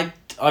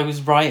 I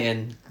was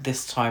writing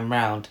this time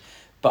round,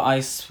 but I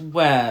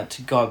swear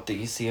to God that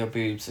you see her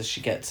boobs as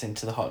she gets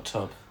into the hot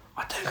tub.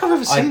 I don't think I've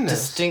ever seen this. I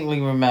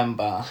distinctly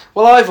remember.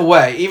 Well, either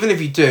way, even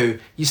if you do,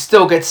 you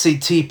still get to see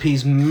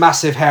TP's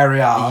massive hairy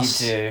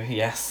arse. You do,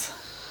 yes.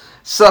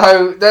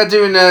 So they're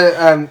doing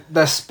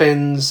their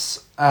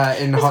spins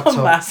in the hot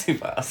tub.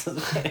 Massive ass.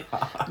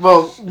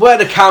 Well, where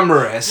the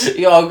camera is, it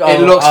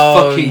looks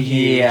fucking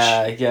huge.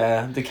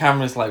 Yeah. The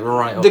camera's like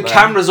right up there. The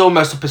camera's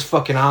almost up his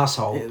fucking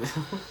asshole.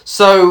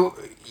 So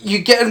you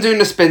get them doing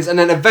the spins, and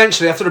then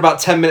eventually, after about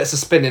 10 minutes of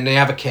spinning, they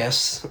have a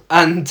kiss.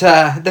 And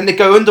then they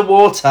go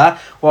underwater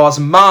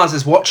whilst Mars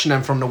is watching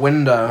them from the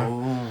window.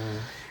 Ooh.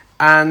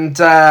 And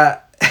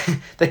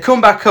they come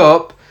back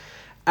up,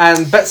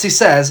 and Betsy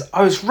says,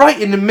 "I was right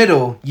in the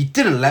middle. You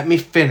didn't let me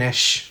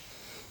finish."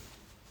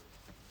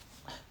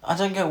 I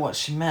don't get what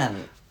she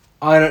meant.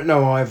 I don't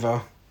know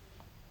either.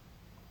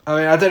 I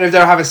mean, I don't know if they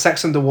were having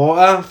sex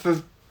underwater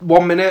for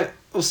 1 minute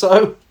or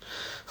so.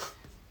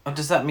 Or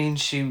does that mean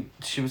she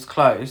was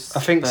close? I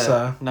think but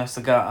so. No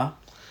cigar?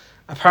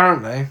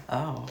 Apparently.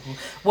 Oh.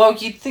 Well,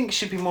 you'd think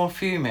she'd be more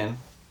fuming.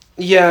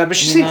 Yeah, but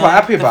she seemed quite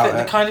happy about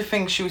The it. kind of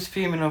thing she was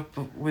fuming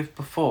with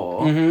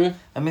before,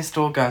 a missed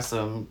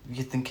orgasm,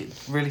 you'd think it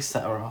really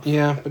set her off.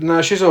 Yeah, but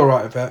no, she's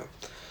alright with it.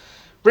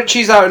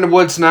 Richie's out in the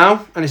woods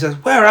now, and he says,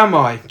 "Where am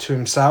I?" to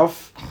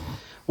himself,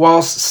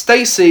 whilst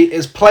Stacey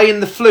is playing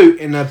the flute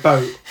in her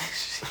boat.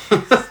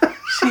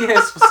 She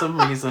is, for some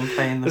reason,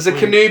 playing the There's flute. a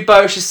canoe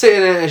boat, she's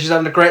sitting in it, and she's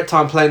having a great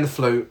time playing the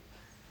flute.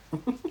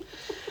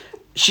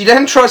 She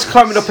then tries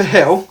climbing up a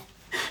hill.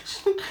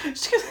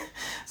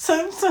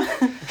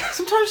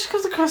 Sometimes she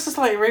comes across as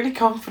like really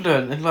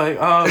confident and like,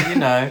 oh, you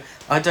know,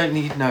 I don't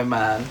need no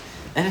man.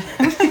 And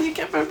then you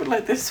get a moment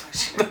like this where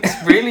she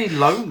looks really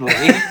lonely.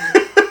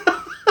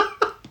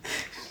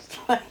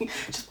 Like,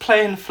 just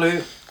playing the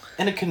flute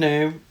in a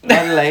canoe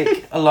by the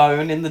lake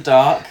alone in the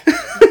dark.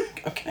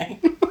 Okay.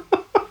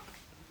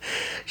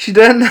 She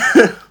then...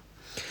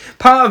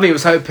 Part of me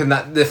was hoping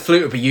that the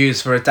flute would be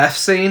used for a death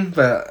scene,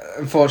 but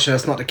unfortunately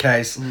that's not the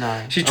case.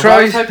 No. She I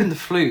tries... was hoping the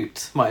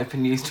flute might have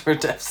been used for a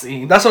death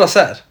scene. That's what I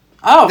said.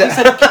 Oh, you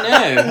said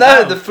canoe.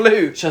 No, Oh. the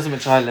flute. Shows how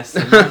much I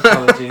listen.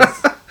 Apologies.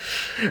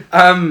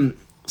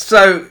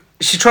 So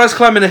she tries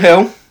climbing a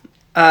hill.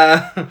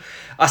 I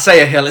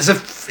say a hill. It's a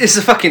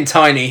fucking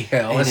tiny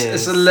hill.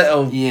 It's a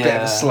little bit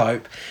of a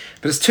slope,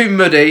 but it's too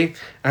muddy.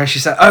 And she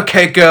said,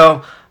 "Okay,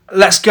 girl,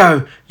 let's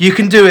go. You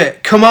can do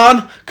it. Come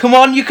on,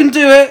 you can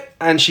do it."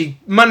 And she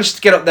managed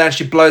to get up there. And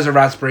she blows a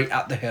raspberry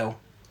at the hill.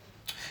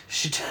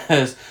 She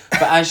does,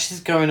 but as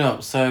she's going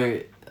up, so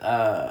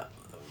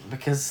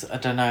because I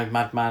don't know,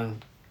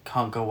 Madman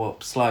can't go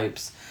up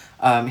slopes.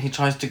 He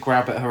tries to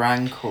grab at her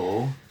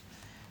ankle,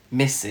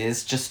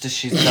 misses just as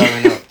she's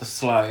going up the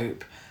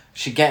slope.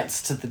 She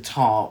gets to the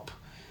top,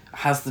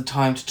 has the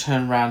time to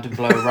turn around and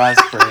blow a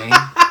raspberry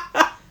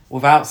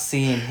without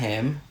seeing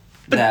him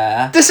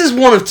there. This is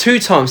one of 2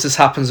 times this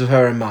happens with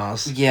her and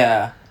Mars.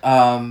 Yeah,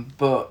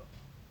 but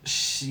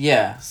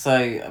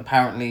so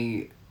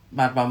apparently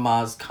Madman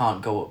Mars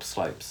can't go up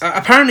slopes.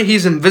 Apparently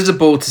he's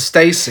invisible to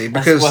Stacey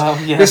because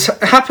yeah. this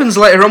happens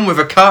later on with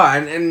a car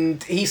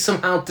and he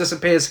somehow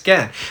disappears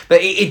again.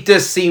 But it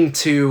does seem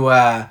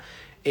to...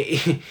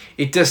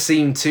 It does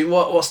seem to...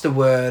 What's the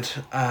word?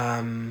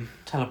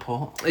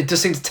 Teleport. It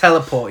does seem to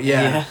teleport,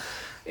 yeah.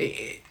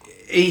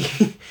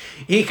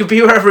 He could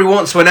be wherever he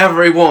wants,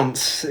 whenever he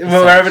wants,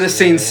 wherever the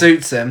scene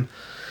suits him.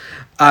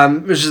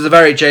 Which is a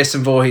very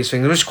Jason Voorhees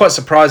thing, which is quite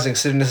surprising,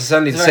 considering this is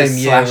only the same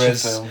year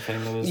as... Film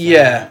thing,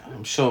 yeah.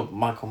 I'm sure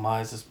Michael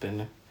Myers has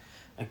been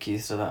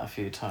accused of that a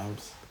few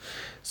times.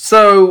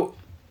 So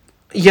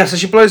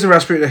she blows the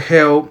raspberry at the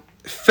hill.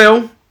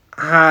 Phil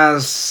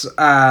has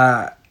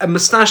a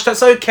moustache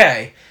that's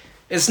okay.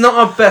 It's not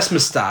our best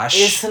moustache.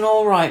 It's an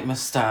alright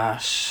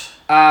moustache.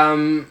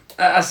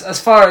 As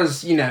far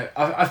as, you know,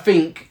 I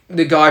think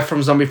the guy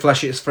from Zombie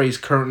Flesh Eaters 3 is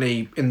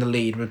currently in the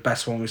lead with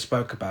best one we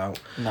spoke about.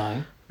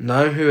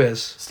 No, who is?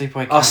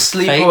 Sleepaway Camp. Oh,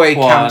 Sleepaway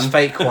Camp's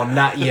fake one.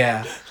 That,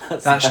 yeah.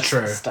 That's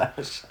true.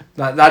 Moustache.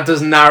 That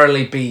does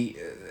narrowly beat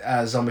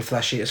Zombie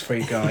Flesh Eaters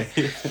 3 guy.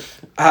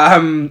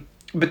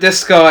 But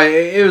this guy,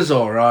 it was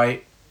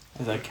alright.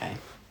 It's okay.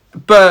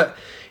 But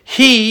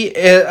he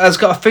has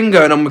got a thing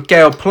going on with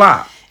Gail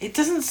Platt. It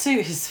doesn't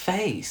suit his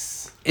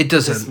face. It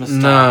doesn't, This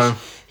moustache. no.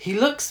 He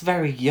looks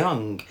very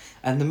young,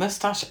 and the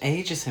moustache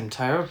ages him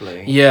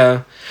terribly.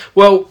 Yeah.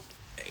 Well,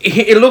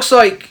 it looks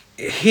like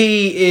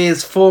he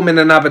is forming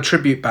an ABBA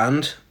tribute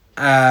band.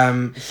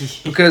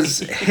 Because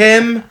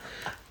him,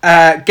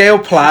 Gail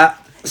Platt,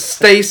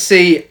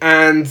 Stacey,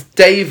 and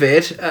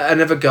David,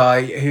 another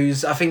guy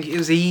who's, I think,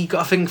 he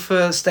got a thing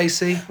for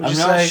Stacey? I'm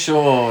not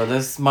sure.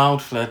 There's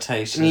mild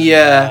flirtation.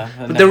 Yeah.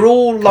 There, But they're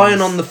all lying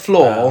comes- on the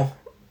floor.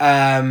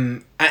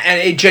 And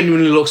it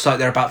genuinely looks like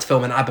they're about to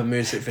film an ABBA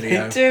music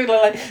video. They do,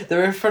 like,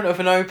 they're in front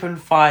of an open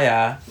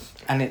fire,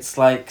 and it's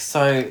like,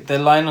 so they're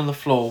lying on the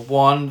floor,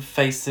 one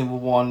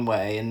facing one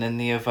way, and then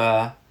the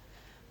other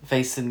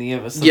facing the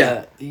other, so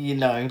that, you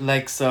know,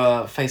 legs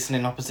are facing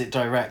in opposite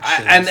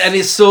directions. And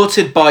it's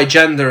sorted by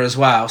gender as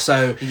well,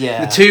 so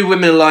the 2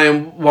 women are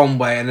lying one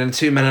way, and then the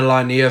 2 men are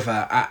lying the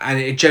other, and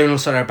it generally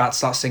looks like they're about to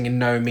start singing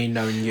Know Me,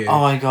 Knowing You. Oh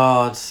my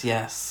god,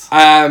 yes.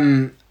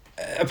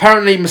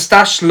 Apparently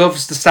Moustache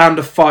loves the sound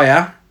of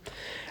fire,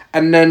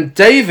 and then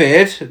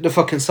David, the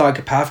fucking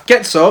psychopath,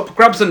 gets up,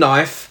 grabs a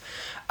knife,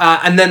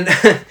 and then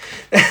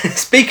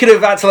speaking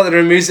of acting like they're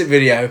in a music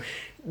video,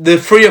 the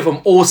 3 of them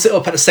all sit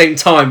up at the same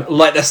time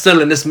like they're still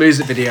in this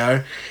music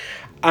video,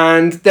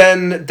 and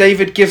then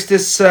David gives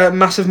this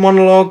massive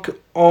monologue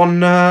on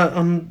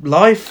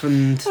life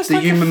and the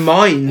human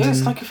mind.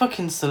 It's like a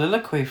fucking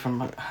soliloquy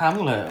from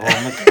Hamlet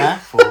or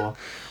Macbeth or...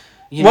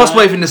 Whilst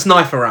waving this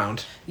knife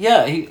around.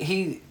 Yeah,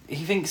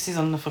 he thinks he's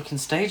on the fucking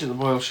stage at the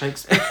Royal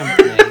Shakespeare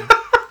Company.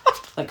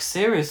 Like,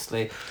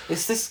 seriously.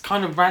 It's this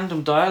kind of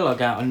random dialogue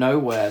out of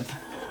nowhere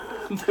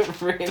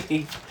that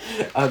really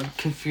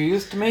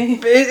confused me.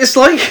 It's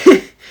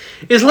like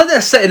It's like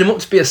they're setting him up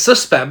to be a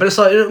suspect, but it's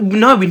like,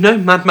 no, we know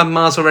Madman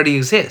Mars already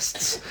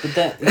exists. But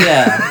then,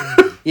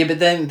 yeah, but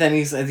then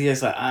he's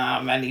like,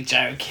 I'm only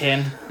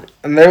joking.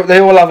 And they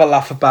all have a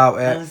laugh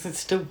about it. It's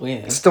still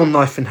weird. It's still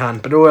knife in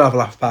hand, but they all have a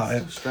laugh about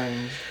it. So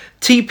strange.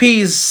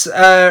 TP's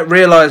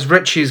realised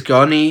Richie's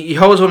gone. He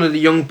holds one of the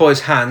young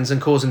boy's hands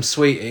and calls him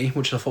Sweetie,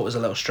 which I thought was a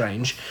little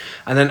strange.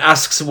 And then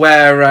asks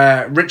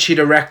where Richie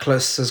the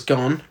Reckless has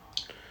gone.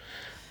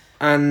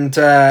 And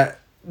that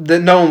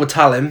no one would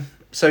tell him,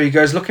 so he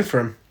goes looking for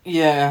him.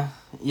 Yeah.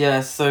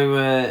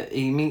 So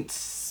he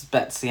meets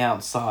Betsy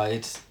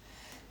outside,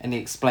 and he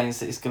explains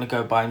that he's going to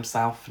go by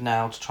himself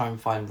now to try and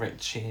find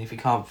Richie. If he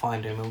can't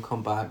find him, he'll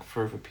come back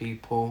for other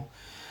people.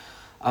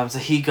 So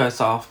he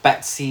goes off.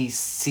 Betsy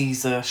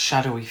sees a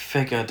shadowy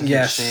figure,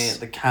 doesn't she,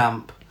 at the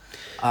camp,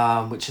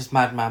 which is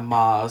Madman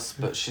Mars,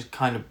 but she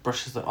kind of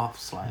brushes it off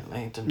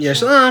slightly, doesn't she?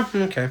 Yeah,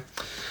 okay.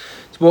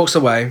 So walks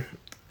away.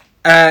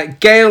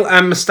 Gail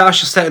and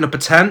Moustache are setting up a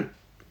tent.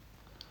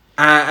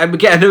 And we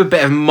get another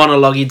bit of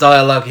monologue-y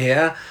dialogue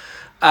here,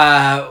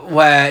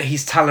 where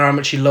he's telling her how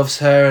much he loves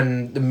her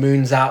and the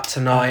moon's out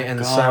tonight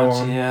so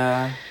on.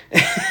 Yeah. Do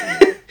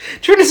you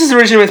think this is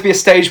originally meant to be a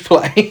stage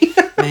play?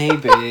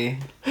 Maybe.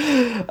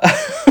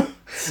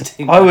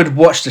 I would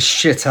watch the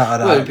shit out of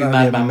that. Well, it'd be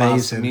Madman Mars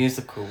amazing.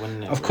 musical,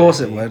 wouldn't it? Of course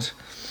really? it would.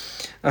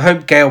 I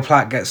hope Gail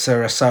Platt gets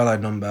her a solo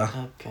number.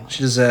 Okay.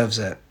 She deserves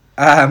it.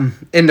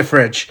 In the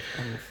fridge.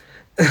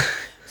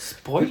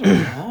 Spoiler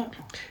that.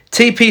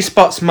 TP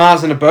spots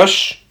Mars in a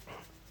bush.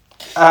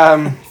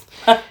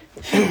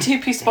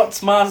 TP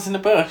spots Mars in a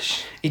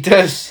bush. He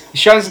does. He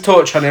shines a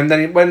torch on him.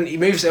 Then when he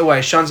moves it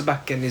away, shines it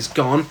back and he's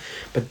gone.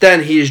 But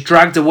then he is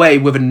dragged away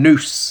with a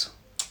noose.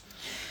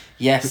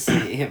 Yes,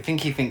 I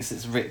think he thinks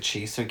it's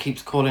Richie, so he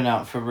keeps calling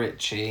out for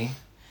Richie.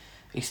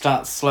 He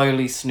starts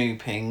slowly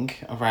snooping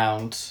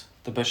around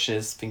the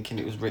bushes, thinking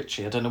it was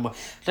Richie. I don't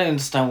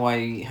understand why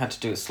he had to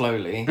do it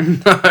slowly.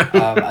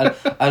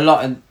 A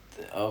lot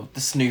of the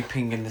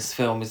snooping in this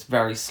film is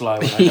very slow,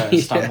 and I don't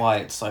understand why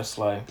it's so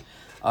slow.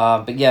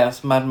 But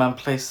yes, Madman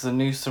places a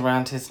noose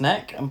around his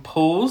neck and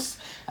pulls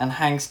and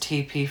hangs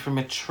TP from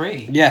a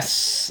tree.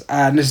 Yes,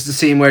 and this is the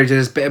scene where he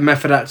does a bit of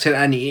method acting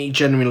and he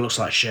genuinely looks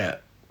like shit.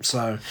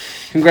 So,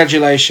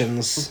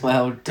 congratulations.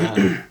 Well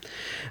done.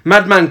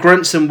 Madman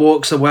grunts and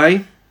walks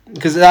away.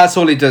 Because that's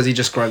all he does, he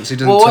just grunts, he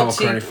doesn't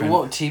talk or anything.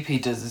 What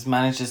TP does is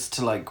manages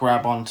to like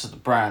grab onto the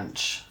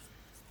branch,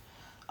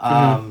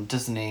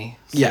 doesn't he?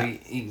 So yeah.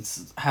 He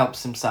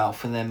helps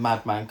himself, and then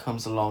Madman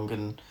comes along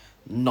and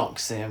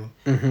knocks him,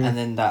 and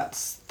then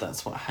that's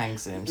what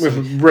hangs him. So with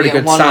a really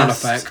good sound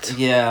effect.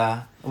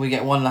 Yeah. We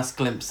get one last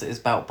glimpse at his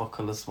belt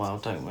buckle as well,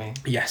 don't we?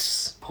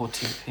 Yes. Poor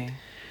TP.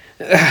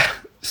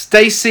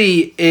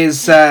 Stacy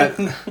is... But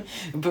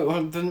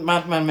the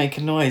Madman make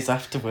a noise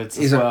afterwards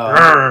as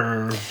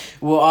well.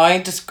 Well, I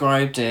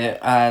described it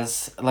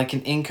as like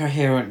an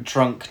incoherent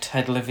drunk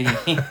Ted Levine.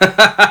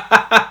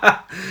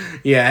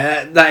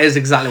 Yeah, that is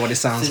exactly what it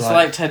sounds It's like.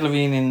 like Ted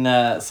Levine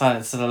in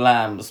Silence of the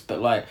Lambs,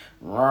 but like...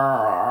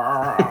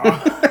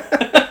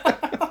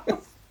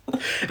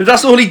 But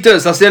that's all he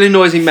does, that's the only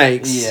noise he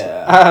makes.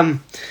 Yeah.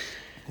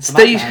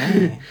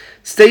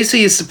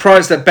 Stacy is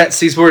surprised that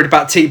Betsy's worried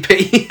about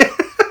TP.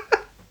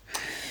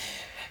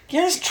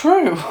 Yeah, it's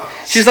true.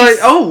 She's like,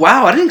 oh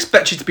wow, I didn't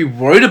expect you to be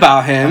worried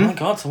about him. Oh my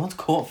god, someone's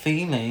caught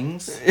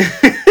feelings.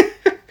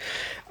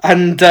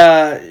 And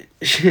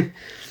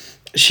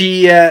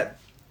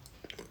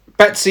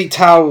Betsy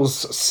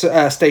tells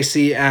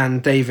Stacy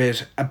and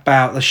David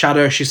about the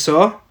shadow she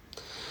saw.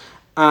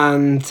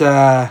 And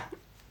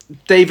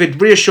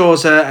David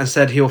reassures her and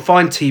said he'll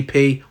find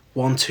TP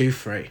 1, 2,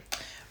 3.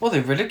 Well, they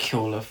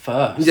ridicule her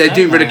first. They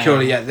do don't ridicule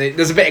her, yeah.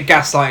 There's a bit of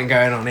gaslighting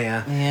going on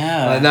here.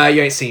 Yeah. Like, no,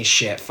 you ain't seen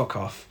shit. Fuck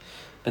off.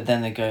 But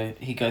then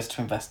he goes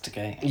to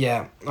investigate.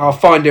 Yeah. I'll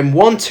find him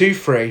 1, 2,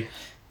 3.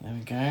 There we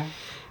go.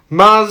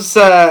 Mars,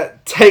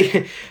 back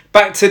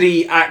to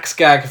the axe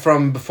gag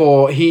from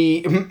before.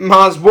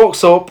 Mars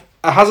walks up,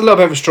 has a little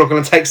bit of a struggle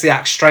and takes the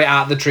axe straight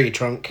out of the tree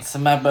trunk. So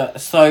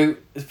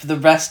for the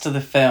rest of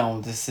the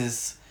film, this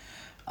is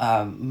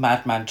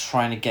Madman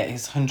trying to get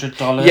his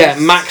 $100. Yeah,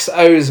 Max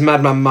owes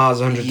Madman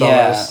Mars $100.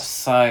 Yeah,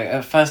 so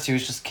at first he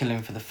was just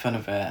killing for the fun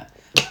of it.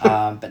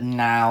 But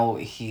now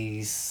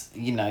he's,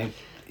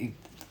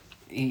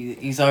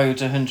 he's owed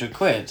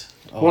 £100.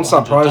 Wants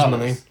that prize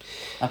money.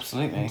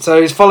 Absolutely.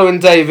 So he's following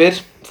David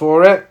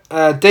for it.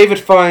 David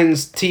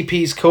finds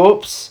TP's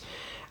corpse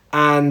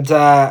and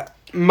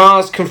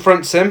Mars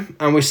confronts him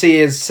and we see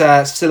his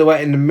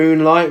silhouette in the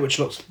moonlight, which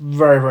looks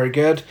very, very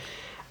good.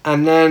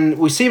 And then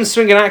we see him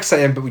swing an axe at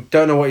him, but we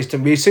don't know what he's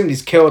doing. We assume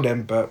he's killed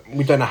him, but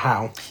we don't know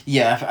how.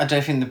 Yeah, I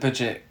don't think the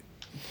budget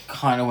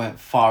kind of went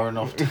far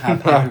enough to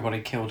have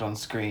everybody killed on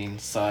screen,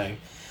 so...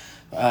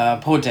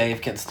 poor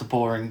Dave gets the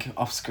boring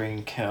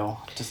off-screen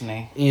kill, doesn't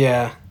he?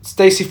 Yeah.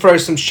 Stacy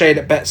throws some shade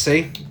at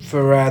Betsy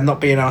for not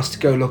being asked to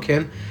go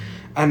looking.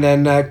 And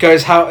then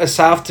goes out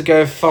south to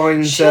go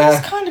find... She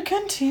is kind of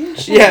cunty, isn't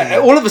she? Yeah,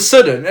 all of a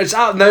sudden, it's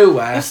out of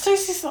nowhere. Well,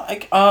 Stacey's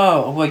like,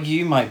 oh, well,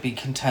 you might be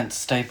content to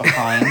stay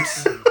behind.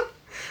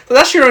 But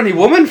that's your only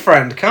woman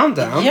friend. Calm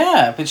down.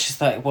 Yeah, but she's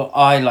like, well,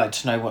 I like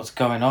to know what's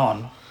going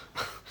on.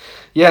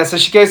 Yeah, so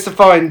she goes to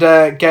find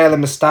Gail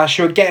and Moustache,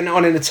 who are getting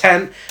on in a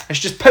tent, and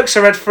she just pokes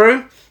her head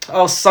through.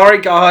 Oh,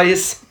 sorry,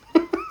 guys.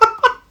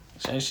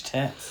 Shows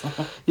your tits.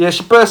 Yeah,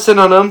 she bursts in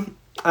on them,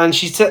 and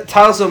she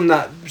tells them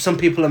that some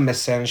people are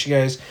missing, and she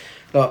goes,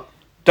 look,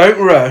 don't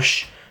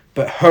rush,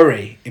 but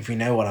hurry, if you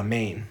know what I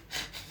mean.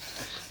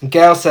 And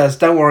Gail says,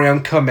 don't worry,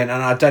 I'm coming,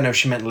 and I don't know if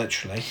she meant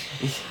literally.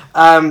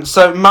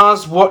 So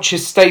Mars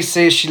watches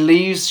Stacey as she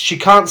leaves. She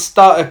can't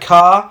start her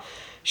car.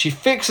 She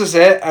fixes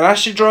it, and as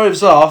she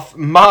drives off,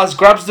 Mars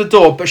grabs the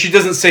door, but she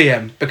doesn't see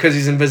him because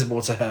he's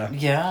invisible to her.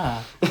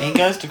 Yeah. He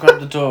goes to grab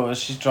the door as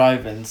she's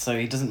driving, so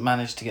he doesn't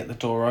manage to get the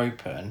door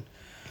open.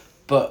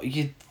 But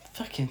you'd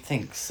fucking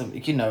think some,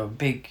 a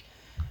big,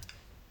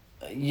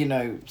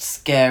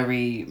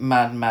 scary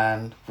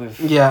madman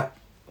with, Yeah.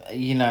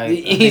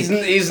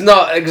 He's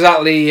not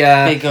exactly...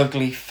 big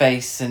ugly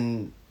face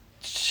and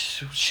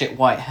shit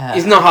white hair.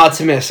 He's not hard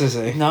to miss, is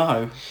he?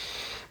 No.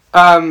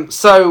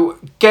 So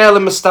Gail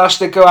and Moustache,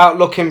 they go out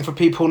looking for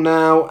people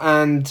now,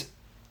 and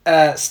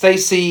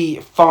Stacey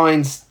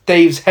finds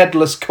Dave's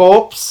headless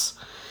corpse,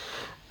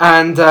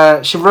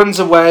 and she runs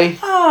away.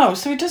 Oh,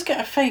 so he does get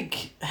a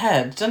fake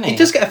head, doesn't he? He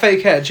does get a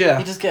fake head, yeah.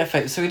 He does get a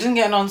fake. So he didn't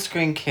get an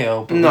on-screen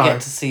kill, but No. we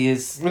get to see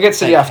his. We get to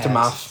see the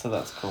aftermath. Head, so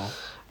that's cool.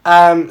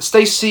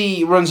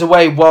 Stacey runs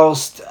away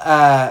whilst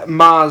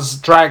Mars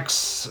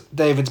drags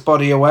David's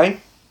body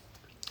away.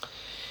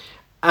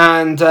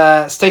 And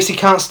Stacey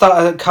can't start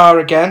her car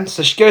again,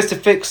 so she goes to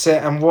fix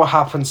it, and what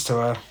happens to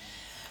her?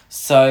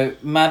 So,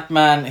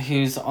 Madman,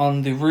 who's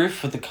on the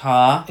roof of the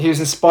car... He was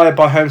inspired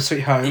by Home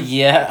Sweet Home.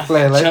 Yeah.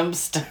 Clearly.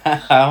 Jumps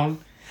down.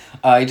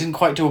 He didn't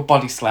quite do a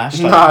body slash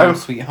like No. Home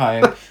Sweet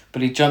Home,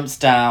 but he jumps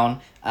down,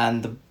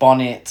 and the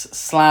bonnet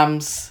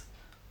slams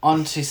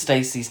onto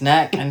Stacey's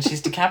neck, and she's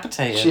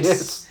decapitated. She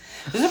is.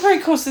 This is very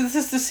cool. So this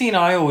is the scene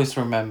I always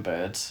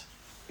remembered.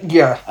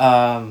 Yeah.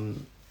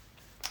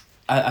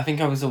 I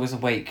think I was always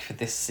awake for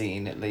this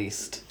scene, at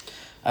least.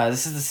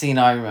 This is the scene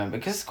I remember,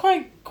 because it's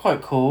quite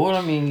cool.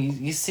 I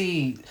mean, you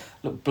see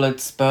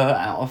blood spurt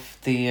out of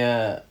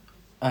the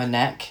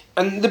neck.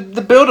 And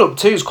the build-up,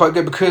 too, is quite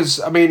good, because,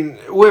 I mean,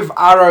 with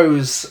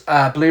Arrow's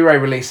Blu-ray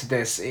release of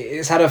this,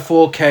 it's had a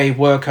 4K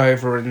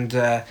workover,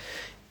 and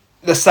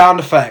the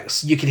sound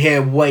effects you could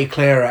hear way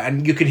clearer,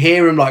 and you could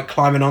hear him, like,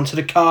 climbing onto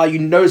the car. You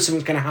know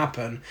something's going to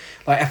happen.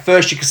 Like, at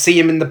first you could see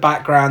him in the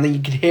background, then you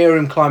could hear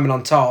him climbing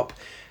on top.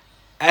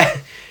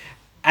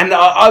 And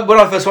I when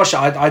I first watched it,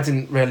 I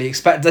didn't really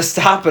expect this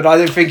to happen. I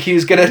didn't think he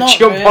was going to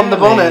jump on the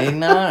bonnet.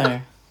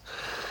 No.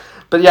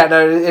 But yeah,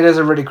 no, it is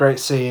a really great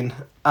scene.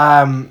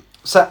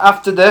 So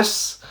after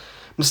this,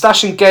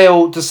 Moustache and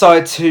Gail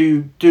decide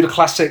to do the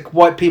classic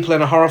white people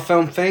in a horror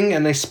film thing,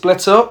 and they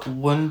split up.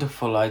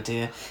 Wonderful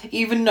idea.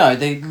 Even though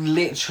they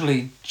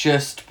literally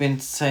just been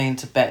saying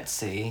to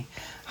Betsy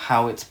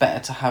how it's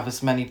better to have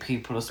as many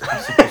people as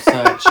possible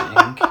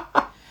searching,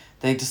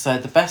 they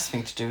decide the best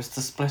thing to do is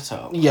to split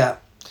up. Yeah.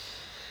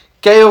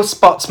 Gail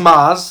spots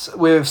Mars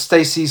with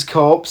Stacey's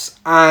corpse,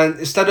 and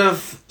instead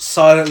of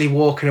silently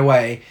walking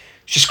away,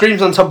 she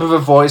screams on top of her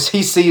voice.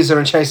 He sees her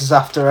and chases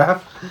after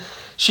her.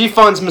 She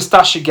finds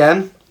Moustache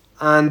again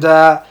and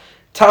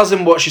tells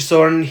him what she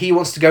saw, and he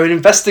wants to go and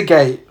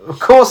investigate. Of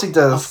course he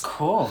does. Of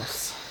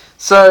course.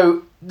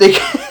 So they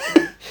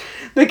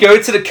they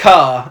go to the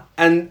car,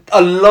 and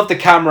I love the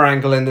camera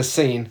angle in this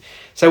scene.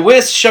 So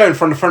we're shown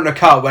from the front of the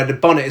car where the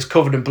bonnet is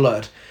covered in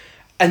blood,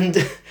 and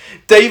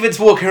David's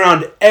walking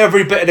around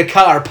every bit of the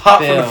car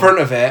apart from the front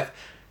of it.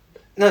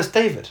 No, it's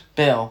David.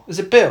 Bill. Is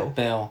it Bill?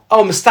 Bill.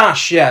 Oh,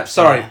 Moustache, yeah.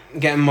 Sorry. Yeah. I'm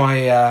getting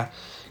my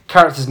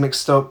characters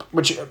mixed up.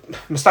 Which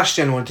Moustache is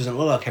the only one who doesn't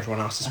look like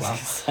everyone else as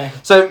well.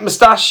 So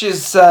Moustache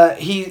is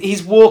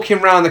he's walking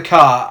around the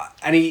car,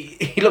 and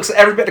he looks at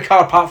every bit of the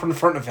car apart from the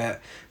front of it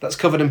that's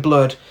covered in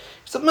blood.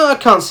 He's like, no, I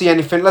can't see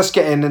anything. Let's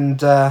get in and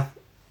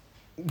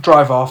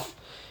drive off.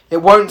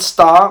 It won't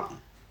start,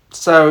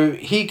 so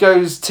he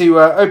goes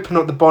to open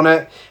up the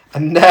bonnet,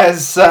 and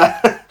there's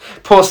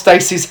poor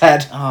Stacey's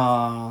head.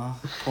 Oh,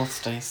 poor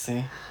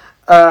Stacey.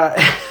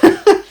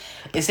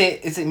 Is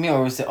it me,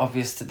 or is it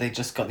obvious that they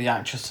just got the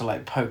actress to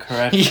like poke her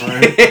head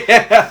through?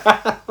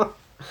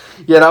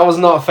 Yeah, that was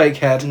not a fake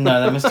head. No,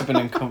 that must have been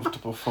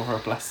uncomfortable for her,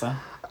 bless her.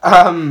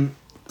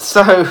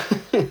 So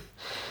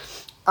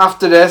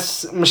after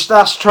this,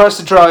 Moustache tries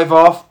to drive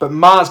off, but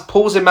Mars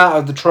pulls him out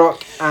of the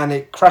truck and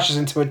it crashes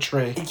into a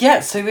tree.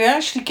 Yeah, so he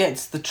actually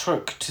gets the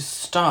truck to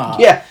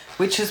start. Yeah.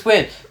 Which is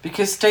weird,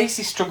 because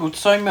Stacey struggled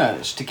so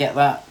much to get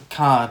that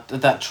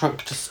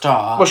truck to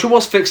start. Well, she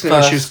was fixing it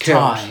when she was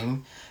killed.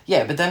 Time.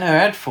 Yeah, but then her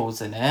head falls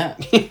in it.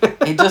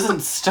 It doesn't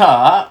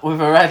start with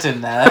her head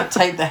in there,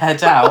 take the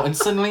head out, and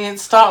suddenly it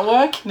start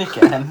working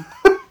again.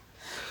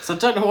 So I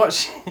don't know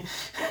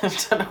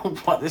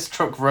what this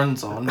truck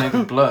runs on,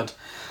 maybe blood.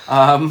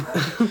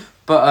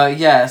 But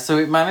yeah, so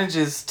it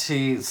manages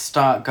to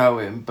start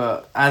going,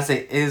 but as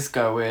it is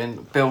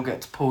going, Bill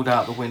gets pulled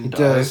out the window. It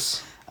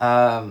does.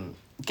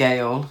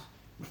 Gail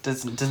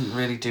doesn't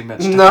really do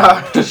much to No.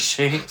 help, does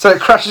she? So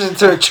it crashes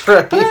into a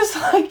tree. But it's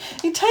like,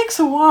 it takes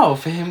a while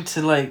for him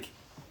to, like,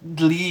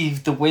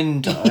 leave the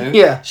window.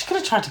 Yeah. She could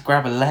have tried to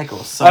grab a leg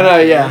or something. I know,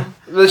 yeah.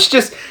 But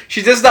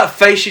she does that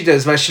face she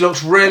does where she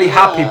looks really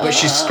happy, but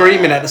she's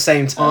screaming at the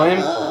same time.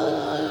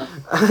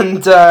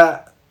 And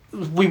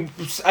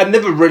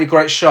another really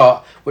great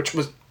shot, which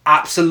was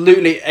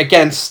absolutely,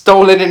 again,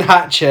 stolen in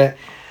Hatchet,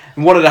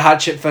 in one of the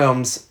Hatchet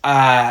films,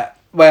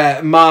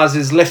 where Mars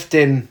is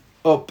lifting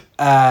up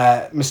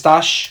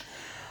Moustache,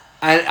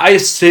 and I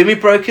assume he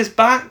broke his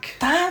back.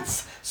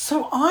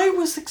 So I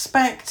was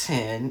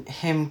expecting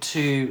him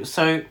to...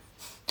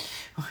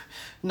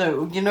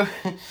 No, you know,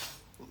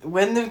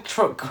 when the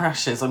truck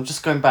crashes, I'm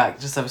just going back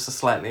just ever so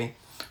slightly.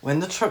 When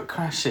the truck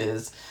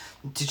crashes,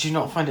 did you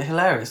not find it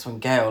hilarious when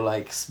Gail,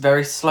 like,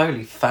 very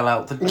slowly fell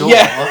out the door?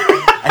 Yeah.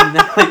 And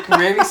then, like,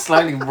 really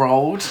slowly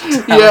rolled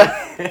down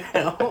Yeah. a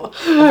hill.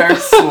 A very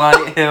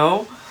slight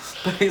hill.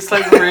 But it's,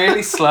 like,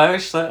 really slow.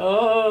 She's like,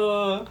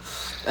 oh.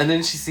 And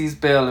then she sees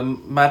Bill,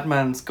 and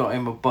Madman's got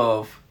him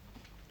above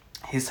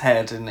his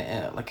head in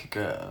like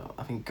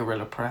I think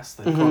gorilla press,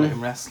 they call it in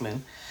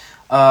wrestling.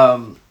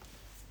 That's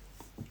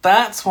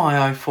why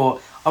I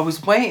thought, I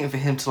was waiting for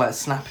him to, like,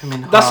 snap him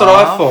in half. That's what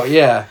I thought,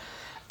 yeah.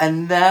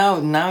 And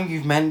now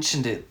you've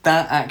mentioned it,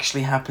 that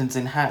actually happens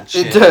in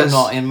Hatchet. It does.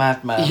 Not in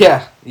Madman.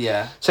 Yeah.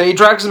 Yeah. So he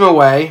drags him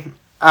away.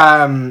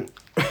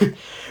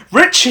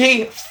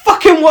 Richie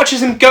fucking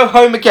watches him go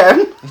home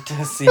again. He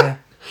does, yeah.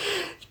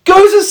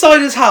 Goes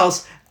inside his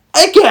house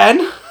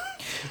again.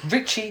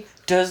 Richie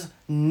does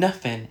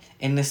nothing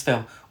in this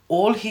film.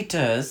 All he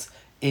does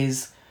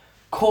is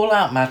call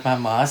out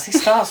Madman Mars. He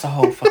starts the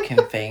whole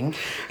fucking thing.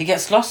 He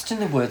gets lost in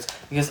the woods.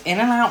 He goes in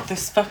and out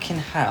this fucking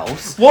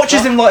house.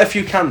 Watches him light a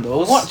few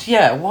candles.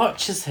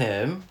 Watches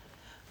him.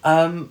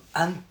 And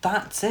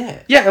that's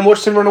it. Yeah, and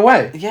watches him run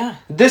away. Yeah.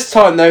 This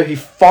time, though, he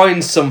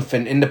finds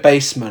something in the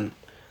basement.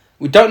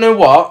 We don't know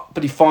what,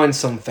 but he finds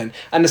something.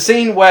 And the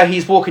scene where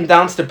he's walking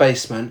down to the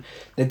basement,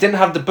 they didn't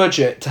have the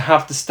budget to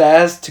have the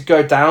stairs to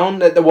go down.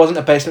 There wasn't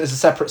a basement, it's a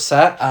separate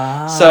set.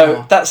 Ah.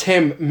 So that's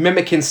him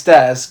mimicking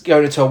stairs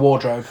going into a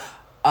wardrobe.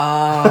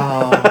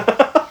 Oh.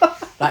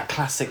 That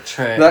classic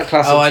trick.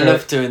 I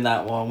love doing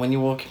that one. When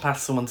you're walking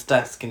past someone's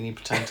desk and you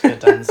pretend to go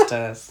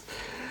downstairs.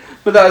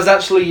 But that was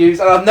actually used,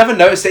 and I've never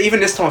noticed it. Even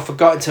this time, I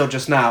forgot until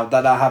just now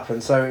that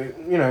happened. So,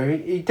 you know,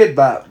 he did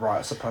that right,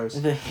 I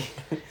suppose.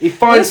 He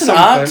finds There's an something.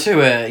 art to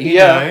it, you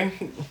know.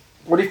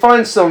 Well, he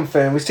finds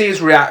something. We see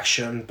his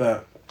reaction,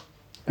 but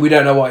we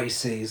don't know what he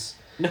sees.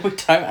 No, we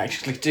don't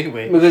actually, do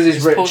we? Because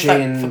he's He pulls Richie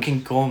that and...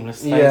 fucking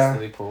gormless face Yeah.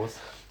 that he pulls.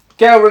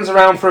 Gail runs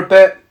around for a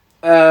bit.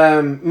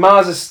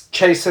 Mars is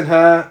chasing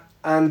her,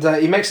 and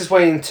he makes his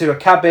way into a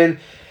cabin.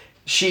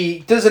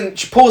 She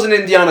pulls an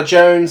Indiana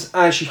Jones,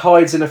 and she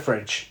hides in a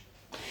fridge.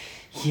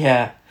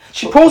 Yeah.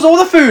 She pulls all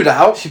the food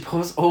out. She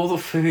pulls all the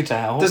food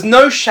out. There's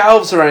no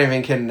shelves or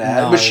anything in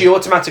there, No. which she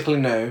automatically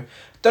knew.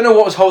 Don't know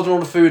what was holding all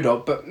the food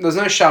up, but there's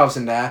no shelves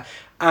in there,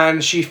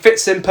 and she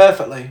fits in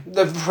perfectly.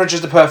 The fridge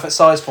is the perfect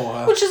size for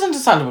her. Which is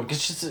understandable,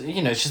 because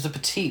she's a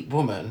petite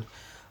woman.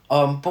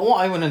 But what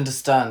I wouldn't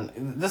understand,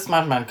 this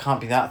madman can't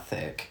be that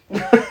thick.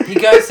 He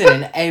goes in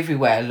and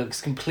everywhere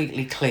looks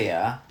completely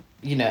clear.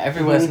 You know,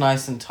 everywhere's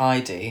nice and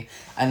tidy,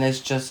 and there's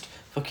just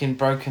fucking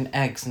broken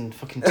eggs and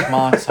fucking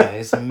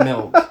tomatoes and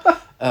milk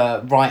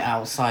right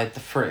outside the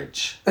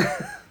fridge.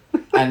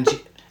 And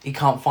he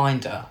can't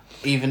find her,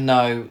 even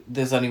though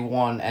there's only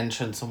one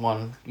entrance and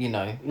one,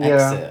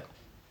 exit.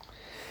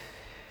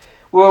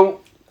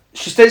 Well,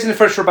 she stays in the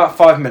fridge for about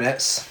 5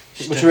 minutes,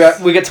 which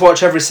we get to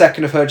watch every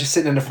second of her just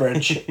sitting in the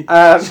fridge.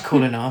 It's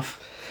cool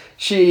enough.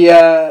 She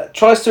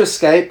tries to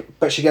escape,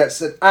 but she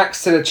gets an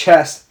axe to the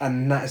chest,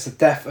 and that is the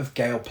death of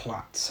Gail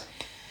Platt.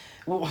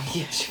 Well,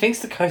 yeah, she thinks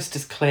the coast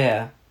is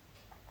clear,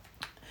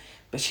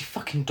 but she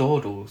fucking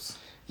dawdles.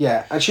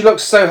 Yeah, and she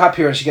looks so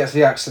happy when she gets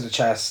the axe to the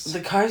chest.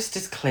 The coast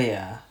is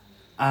clear,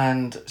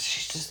 and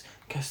she just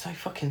goes so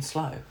fucking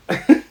slow.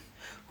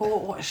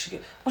 Well, what's she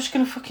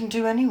gonna fucking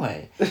do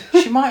anyway?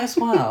 She might as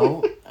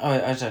well.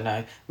 I don't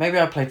know. Maybe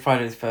I played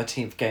Friday the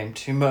 13th game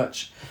too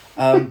much.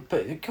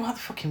 But go out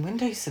the fucking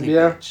window, you silly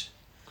bitch.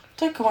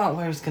 Don't go out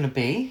where he's gonna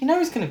be. You know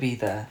he's gonna be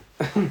there.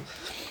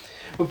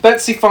 Well,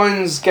 Betsy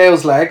finds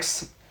Gail's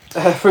legs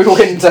through the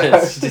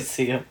window. She did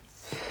see him.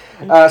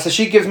 So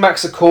she gives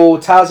Max a call,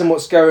 tells him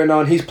what's going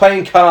on. He's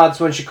playing cards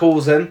when she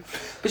calls him.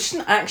 But she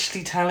didn't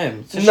actually tell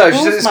him. So She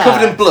says it's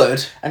covered in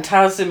blood. And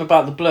tells him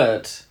about the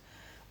blood.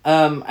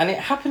 And it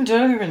happened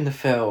earlier in the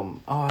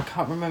film. Oh, I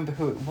can't remember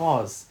who it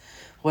was.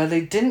 Where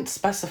they didn't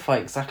specify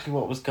exactly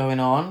what was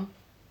going on.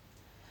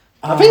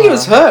 I think it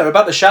was her,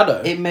 about the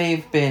shadow. It may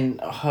have been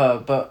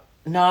her, but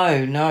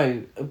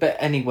no. But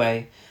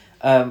anyway,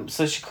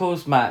 so she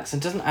calls Max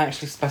and doesn't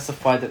actually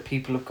specify that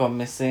people have gone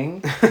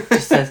missing.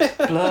 Just says,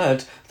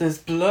 blood, there's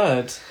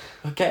blood.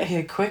 I'll get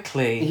here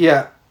quickly.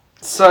 Yeah.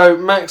 So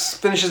Max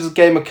finishes a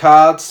game of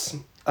cards,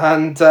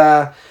 and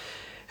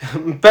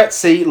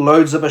Betsy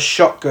loads up a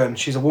shotgun.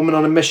 She's a woman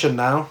on a mission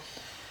now.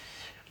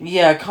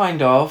 Yeah,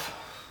 kind of.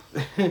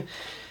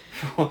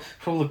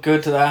 For all the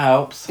good that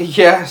helps.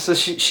 Yeah, so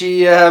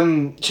she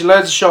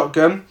loads a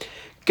shotgun.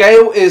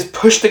 Gail is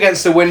pushed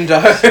against the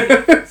window.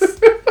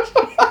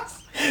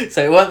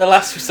 So it weren't the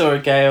last we saw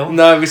of Gail.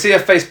 No, we see her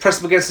face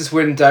pressed up against this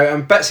window,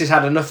 and Betsy's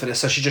had enough of this,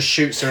 so she just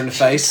shoots her in the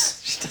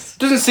face. She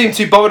Doesn't seem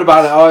too bothered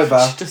about it either.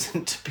 She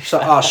doesn't. To be She's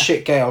like, oh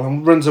shit, Gail,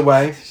 and runs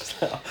away.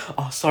 like,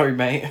 oh, sorry,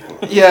 mate.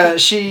 Yeah,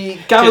 she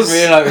gathers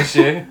Didn't realise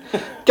you.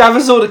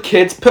 gathers all the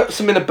kids, puts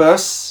them in a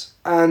bus,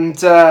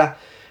 and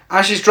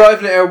as she's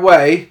driving it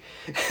away,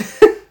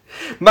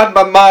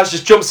 Madman Mars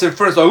just jumps in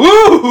front, like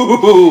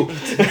woo!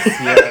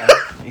 Yeah,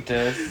 he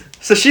does.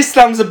 So she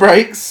slams the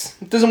brakes,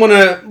 doesn't want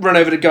to run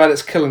over the guy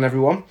that's killing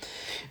everyone,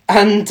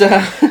 and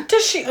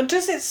Does she? Or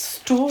does it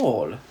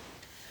stall?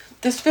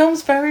 This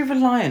film's very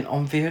reliant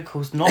on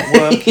vehicles not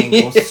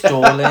working or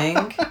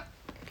stalling.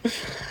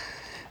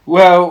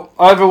 well,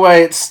 either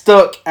way, it's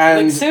stuck,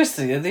 and Like,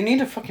 seriously, they need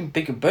a fucking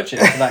bigger budget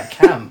for that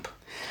camp.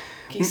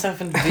 Get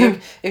yourself in the vehicle.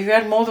 If you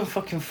had more than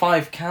fucking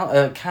 5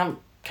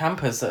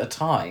 campers at a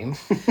time,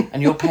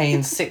 and you're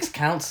paying 6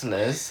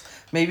 counsellors,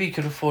 maybe you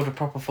could afford a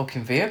proper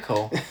fucking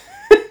vehicle.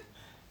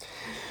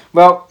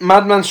 well,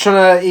 Madman's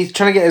trying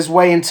to get his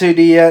way into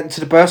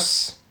the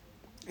bus.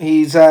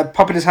 He's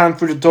popping his hand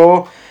through the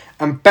door,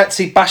 and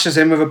Betsy bashes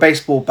him with a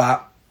baseball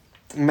bat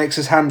and makes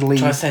his hand leave.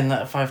 Try saying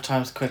that 5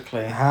 times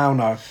quickly. How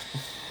no?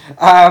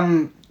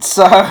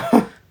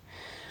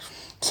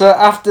 So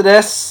after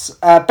this,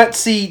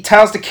 Betsy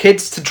tells the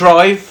kids to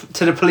drive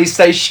to the police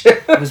station.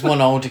 There was one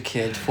older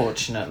kid,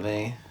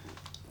 fortunately.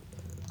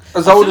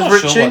 As I'm old still as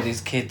not Richie? sure what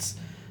these kids...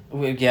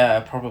 Well, yeah,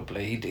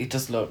 probably. He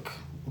does look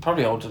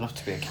probably old enough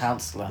to be a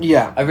counsellor.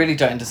 Yeah. I really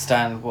don't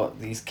understand what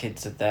these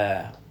kids are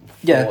there for.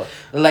 Yeah.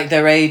 Like,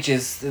 their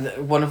ages,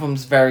 one of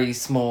them's very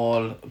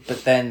small,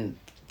 but then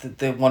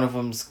the one of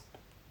them's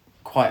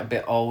quite a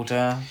bit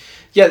older.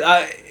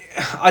 Yeah,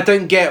 I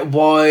don't get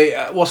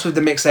why. What's with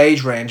the mixed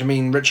age range? I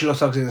mean, Richie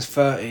looks like he's in his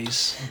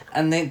 30s.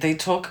 And they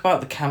talk about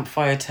the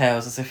campfire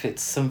tales as if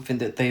it's something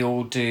that they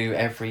all do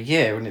every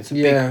year, and it's a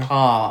Yeah. big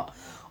part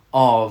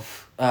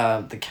of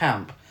the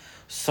camp.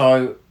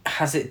 So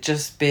has it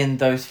just been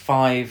those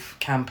 5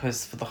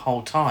 campers for the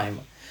whole time?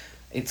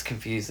 It's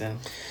confusing.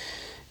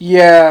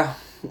 Yeah.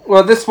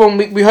 Well, this one,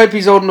 we hope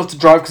he's old enough to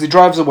drive, because he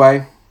drives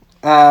away.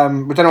 We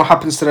don't know what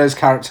happens to those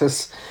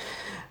characters.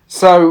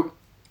 So,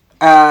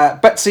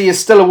 Betsy is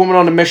still a woman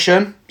on a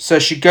mission, so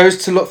she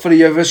goes to look for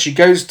the others. She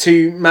goes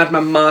to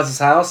Madman Mars's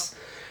house,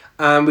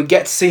 and we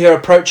get to see her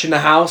approaching the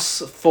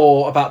house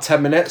for about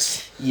 10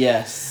 minutes.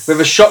 Yes.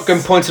 With a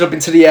shotgun pointed up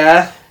into the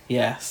air.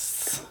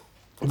 Yes.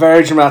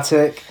 Very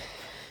dramatic.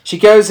 She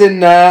goes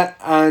in there,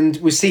 and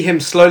we see him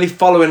slowly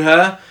following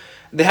her.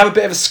 They have a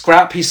bit of a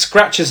scrap. He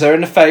scratches her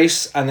in the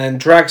face and then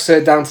drags her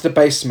down to the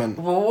basement.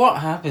 Well, what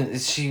happens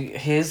is she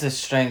hears a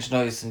strange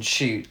noise and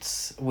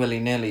shoots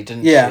willy-nilly,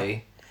 doesn't Yeah.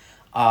 she?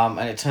 And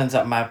it turns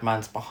out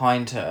Madman's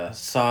behind her.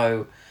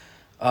 So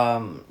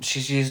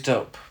she's used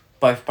up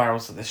both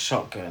barrels of this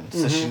shotgun,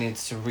 so she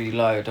needs to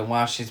reload. And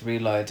while she's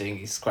reloading,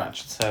 he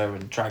scratches her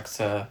and drags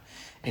her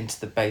into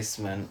the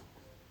basement,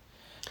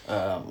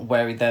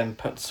 where he then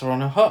puts her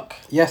on a hook.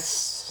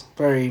 Yes,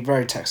 very,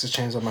 very Texas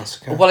Chainsaw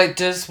Massacre. Well, it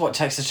does what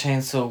Texas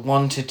Chainsaw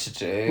wanted to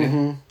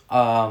do,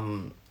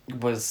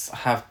 was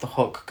have the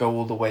hook go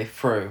all the way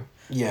through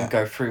Yeah. and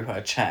go through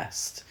her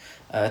chest.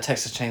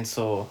 Texas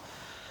Chainsaw,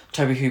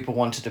 Toby Hooper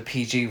wanted a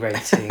PG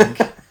rating,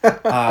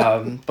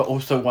 but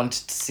also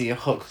wanted to see a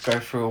hook go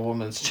through a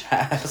woman's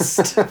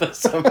chest for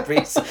some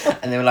reason.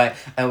 And they were like,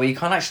 oh, well, you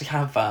can't actually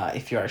have that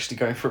if you're actually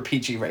going for a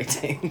PG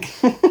rating.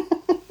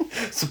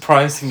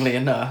 Surprisingly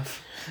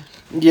enough.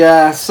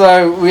 Yeah,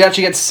 so we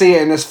actually get to see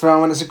it in this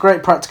film, and it's a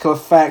great practical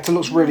effect. It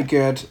looks really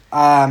good.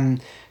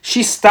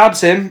 She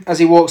stabs him as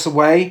he walks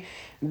away.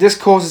 This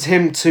causes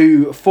him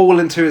to fall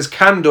into his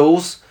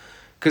candles,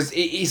 because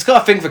he's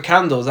got a thing for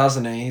candles,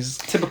 hasn't he? He's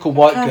a typical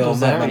white girl.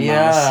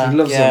 Yeah, He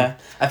loves them.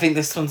 I think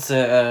this one's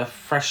a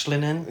fresh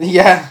linen.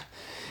 Yeah.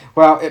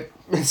 Well, it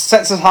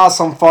sets his house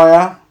on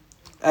fire.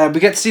 We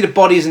get to see the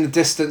bodies in the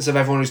distance of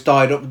everyone who's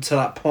died up until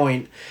that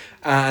point,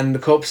 and the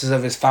corpses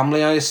of his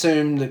family, I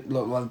assume, that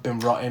look like they've been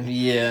rotting.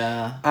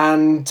 Yeah.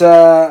 And,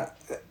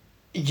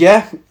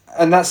 yeah,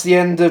 and that's the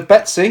end of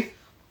Betsy.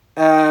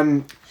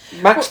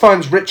 Max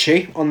finds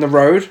Richie on the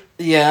road.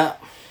 Yeah.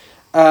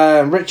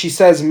 Richie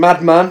says,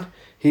 Madman,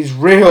 he's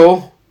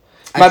real.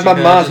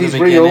 Madman Mars, he's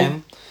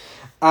real.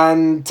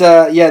 And,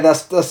 yeah,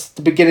 that's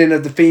the beginning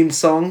of the theme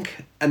song.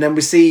 And then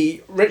we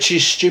see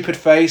Richie's stupid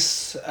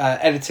face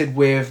edited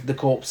with the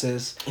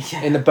corpses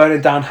in the burning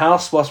down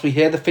house whilst we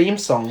hear the theme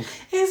song.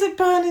 Is it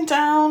burning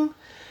down?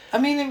 I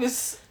mean, it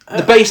was...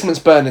 The basement's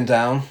burning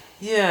down.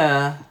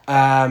 Yeah.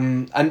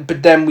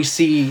 But then we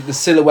see the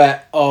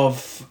silhouette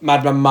of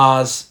Madman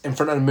Mars in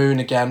front of the moon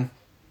again.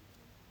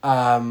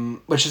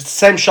 Which is the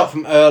same shot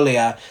from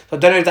earlier. So I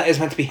don't know if that is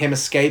meant to be him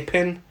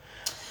escaping.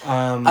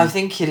 I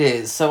think it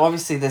is. So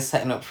obviously they're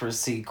setting up for a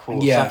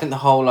sequel. Yeah. So I think the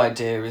whole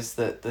idea is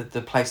that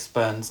the place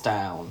burns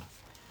down,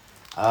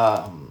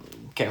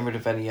 getting rid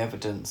of any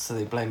evidence, so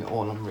they blame it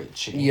all on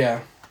Richie. Yeah.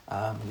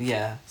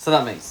 Yeah. So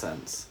that makes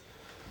sense.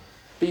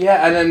 But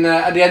yeah, and then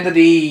at the end of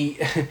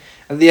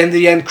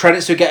the end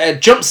credits, we get a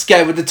jump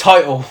scare with the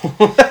title.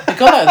 I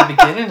got that at the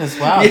beginning as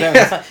well.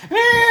 Yeah.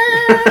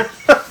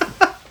 It's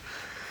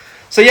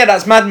like, So yeah,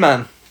 that's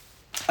Madman.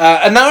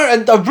 An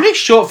hour, a really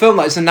short film.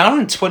 Like it's an hour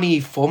and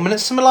 24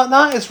 minutes, something like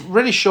that. It's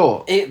really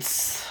short.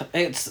 it's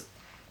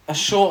a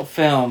short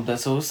film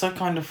that's also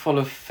kind of full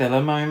of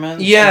filler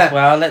moments. Yeah. As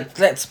well,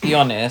 let's be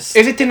honest.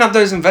 If it didn't have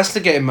those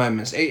investigative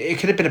moments, it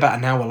could have been about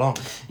an hour long.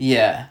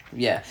 Yeah.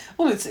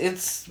 Well,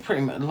 it's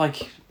pretty much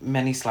like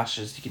many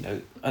slashers. You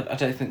know, I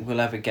don't think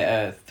we'll ever get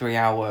a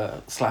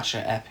 3-hour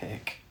slasher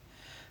epic.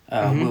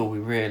 Will we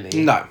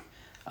really? No.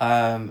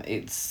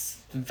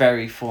 It's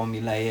very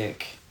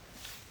formulaic.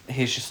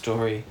 Here's your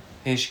story.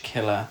 Here's your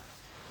killer.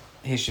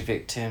 Here's your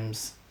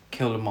victims.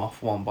 Kill them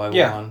off one by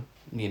one.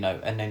 You know,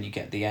 and then you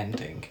get the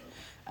ending,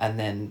 and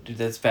then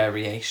there's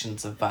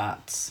variations of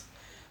that.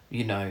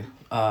 You know,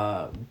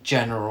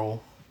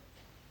 general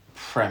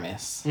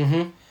premise.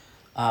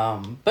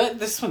 But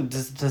this one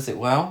does it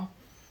well.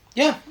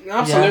 Yeah,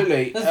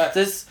 absolutely. Yeah.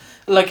 There's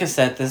like I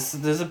said,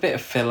 there's a bit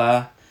of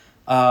filler.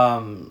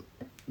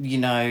 You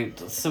know,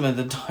 some of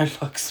the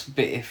dialogue's a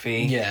bit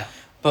iffy. Yeah.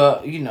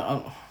 But you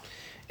know,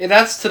 it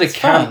adds to the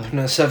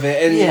campness of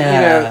it, and you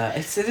know,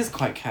 it is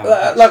quite camp.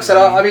 like I said,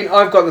 I mean,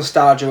 I've got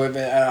nostalgia with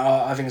it. And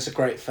I think it's a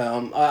great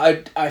film.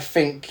 I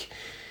think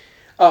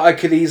I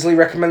could easily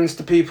recommend this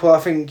to people. I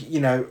think, you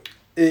know,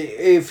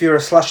 if you're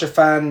a slasher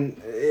fan,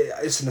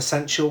 it's an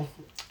essential.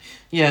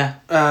 Yeah.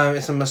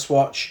 It's a must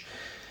watch.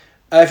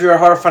 If you're a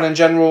horror fan in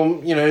general,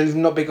 you know,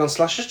 not big on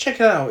slashers, check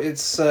it out. It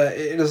is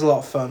a lot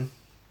of fun.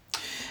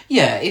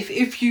 Yeah,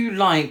 if you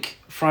like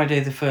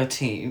Friday the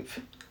 13th,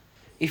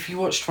 if you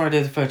watched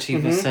Friday the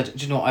 13th and said,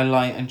 do you know what,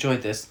 I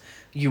enjoyed this,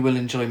 you will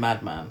enjoy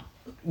Madman.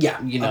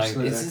 Yeah, You know,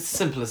 absolutely. it's as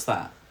simple as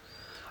that.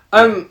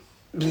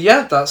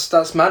 Yeah,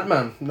 that's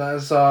Madman. That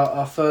is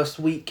our first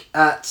week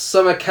at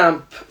summer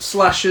camp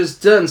slashers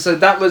done. So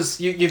that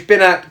was you've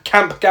been at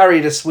Camp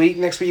Gary this week.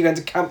 Next week you're going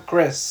to Camp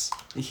Chris.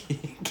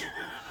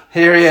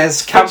 Here he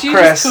is, Camp Did you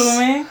Chris. just call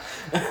me?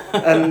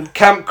 And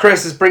Camp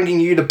Chris is bringing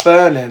you to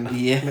Burning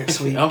Next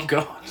week. Oh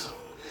god,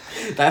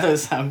 that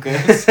does sound good.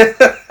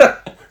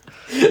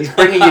 He's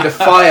bringing you to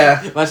fire.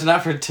 Imagine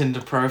that for a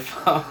Tinder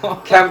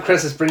profile. Camp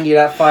Chris is bringing you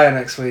that fire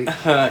next week.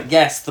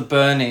 Yes, The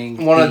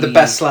Burning. One of the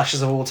best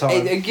slashers of all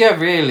time. Yeah,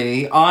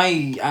 really.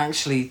 I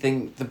actually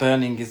think The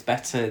Burning is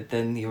better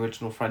than the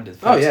original Friday the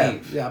 13th. Oh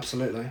yeah,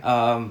 absolutely.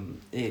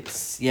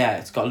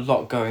 It's got a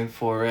lot going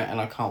for it,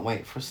 and I can't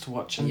wait for us to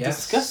watch and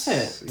discuss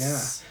it.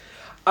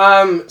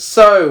 Yeah.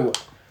 So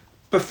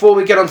before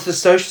we get onto the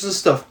socials and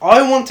stuff,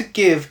 I want to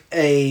give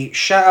a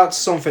shout out to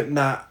something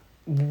that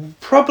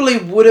probably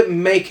wouldn't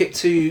make it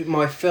to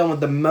my film of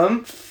the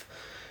month,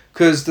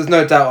 because there's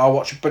no doubt I'll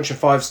watch a bunch of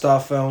 5-star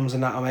films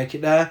and that'll make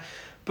it there.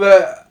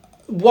 But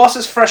whilst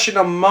it's fresh in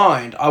our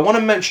mind, I want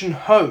to mention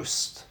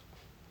Host,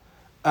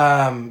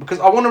 because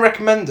I want to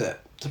recommend it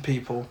to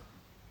people.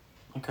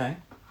 Okay.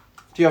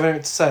 Do you have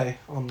anything to say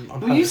on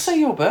Host? Will you say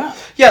your bet?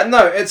 Yeah,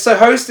 no.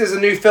 Host is a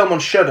new film on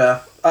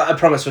Shudder. I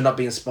promise we're not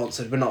being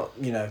sponsored. We're not,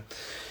 you know.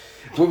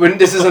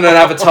 This isn't an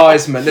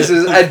advertisement. This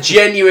is a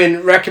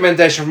genuine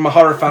recommendation from a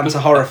horror fan to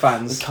horror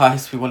fans.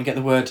 Guys, we want to get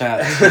the word out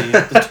to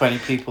the 20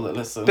 people that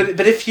listen. But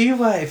if you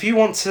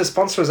want to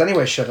sponsor us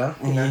anyway, Shudder,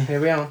 you know,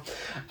 here we are.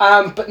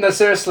 But no,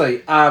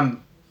 seriously,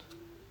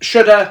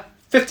 Shudder,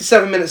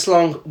 57 minutes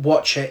long.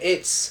 Watch it.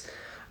 It's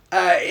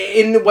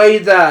in the way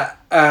that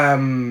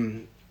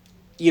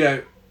you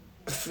know,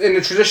 in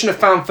the tradition of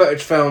found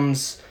footage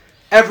films,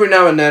 every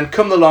now and then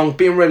come along,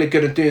 being really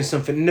good at doing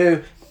something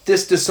new.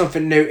 This does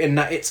something new in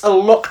that it's a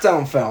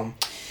lockdown film.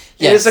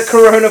 Yes. It is a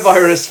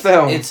coronavirus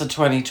film. It's a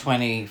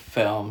 2020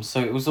 film,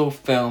 so it was all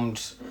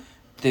filmed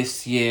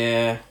this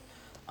year.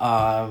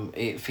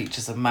 It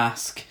features a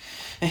mask.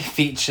 It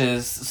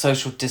features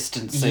social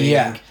distancing.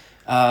 Yeah.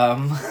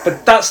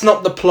 But that's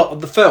not the plot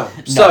of the film.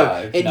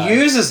 It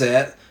uses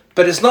it,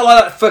 but it's not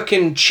like that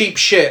fucking cheap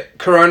shit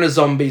Corona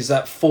Zombies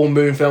that Full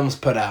Moon Films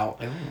put out,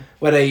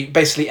 where they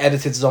basically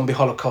edited Zombie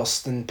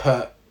Holocaust and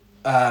put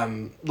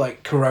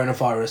like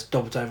coronavirus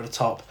dubbed over the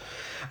top.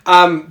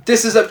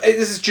 This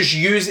is just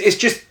used. It's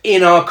just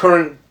in our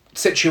current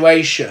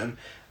situation,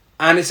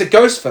 and it's a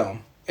ghost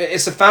film.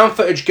 It's a found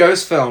footage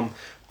ghost film,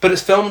 but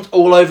it's filmed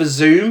all over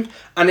Zoom,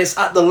 and it's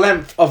at the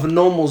length of a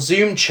normal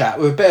Zoom chat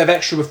with a bit of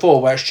extra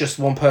before, where it's just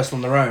one person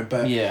on their own.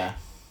 But yeah,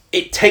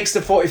 it takes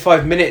the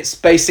 45 minutes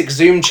basic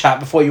Zoom chat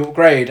before you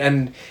upgrade,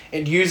 and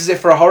it uses it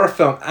for a horror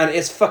film, and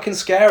it's fucking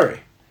scary.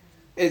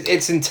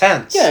 It's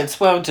intense. Yeah, it's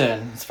well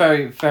done. It's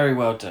very, very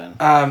well done.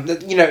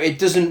 You know, it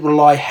doesn't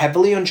rely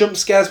heavily on jump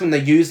scares when they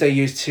use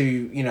to,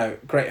 you know,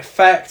 great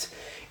effect.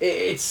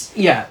 It's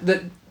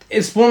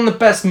one of the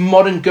best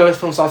modern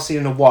ghost films I've seen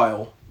in a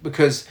while,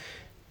 because,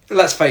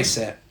 let's face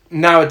it,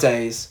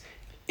 nowadays,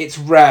 it's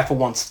rare for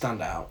one to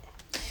stand out.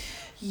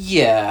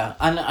 Yeah,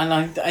 and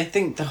I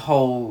think the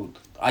whole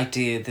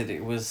idea that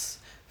it was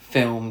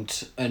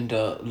filmed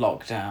under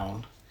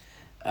lockdown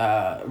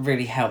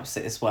really helps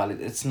it as well.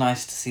 It's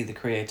nice to see the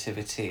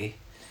creativity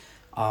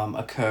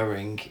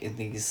occurring in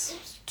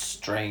these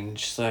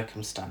strange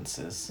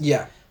circumstances.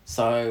 Yeah.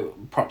 So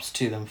props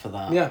to them for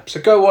that. Yeah, so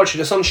go watch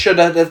it. It's on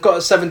Shudder. They've got a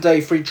 7-day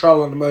free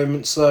trial at the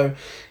moment, so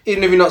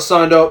even if you're not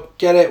signed up,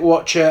 get it,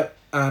 watch it,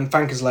 and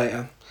thank us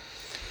later.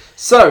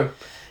 So,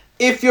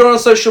 if you're on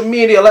social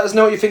media, let us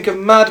know what you think of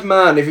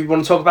Madman. If you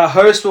want to talk about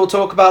hosts, we'll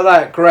talk about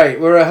that. Great.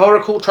 We're a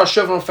Horror Cult Trash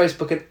Show on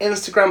Facebook and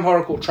Instagram,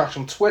 Horror Cult Trash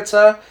on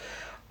Twitter.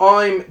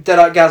 I'm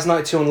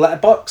DeadEyeGaz92 on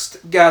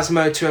Letterboxd,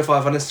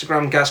 Gazmo205 on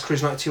Instagram,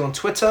 GazCruise92 on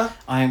Twitter.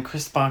 I am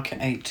Chris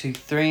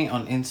Barker823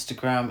 on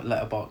Instagram,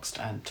 Letterboxd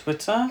and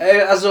Twitter.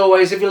 As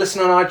always, if you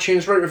listen on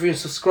iTunes, rate, review and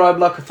subscribe,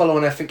 like and follow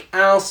on everything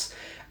else.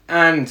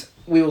 And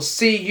we will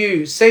see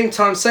you same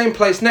time, same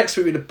place next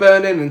week with The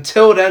Burn-In.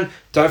 Until then,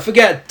 don't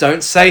forget,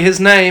 don't say his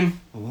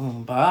name.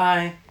 Ooh,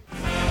 bye.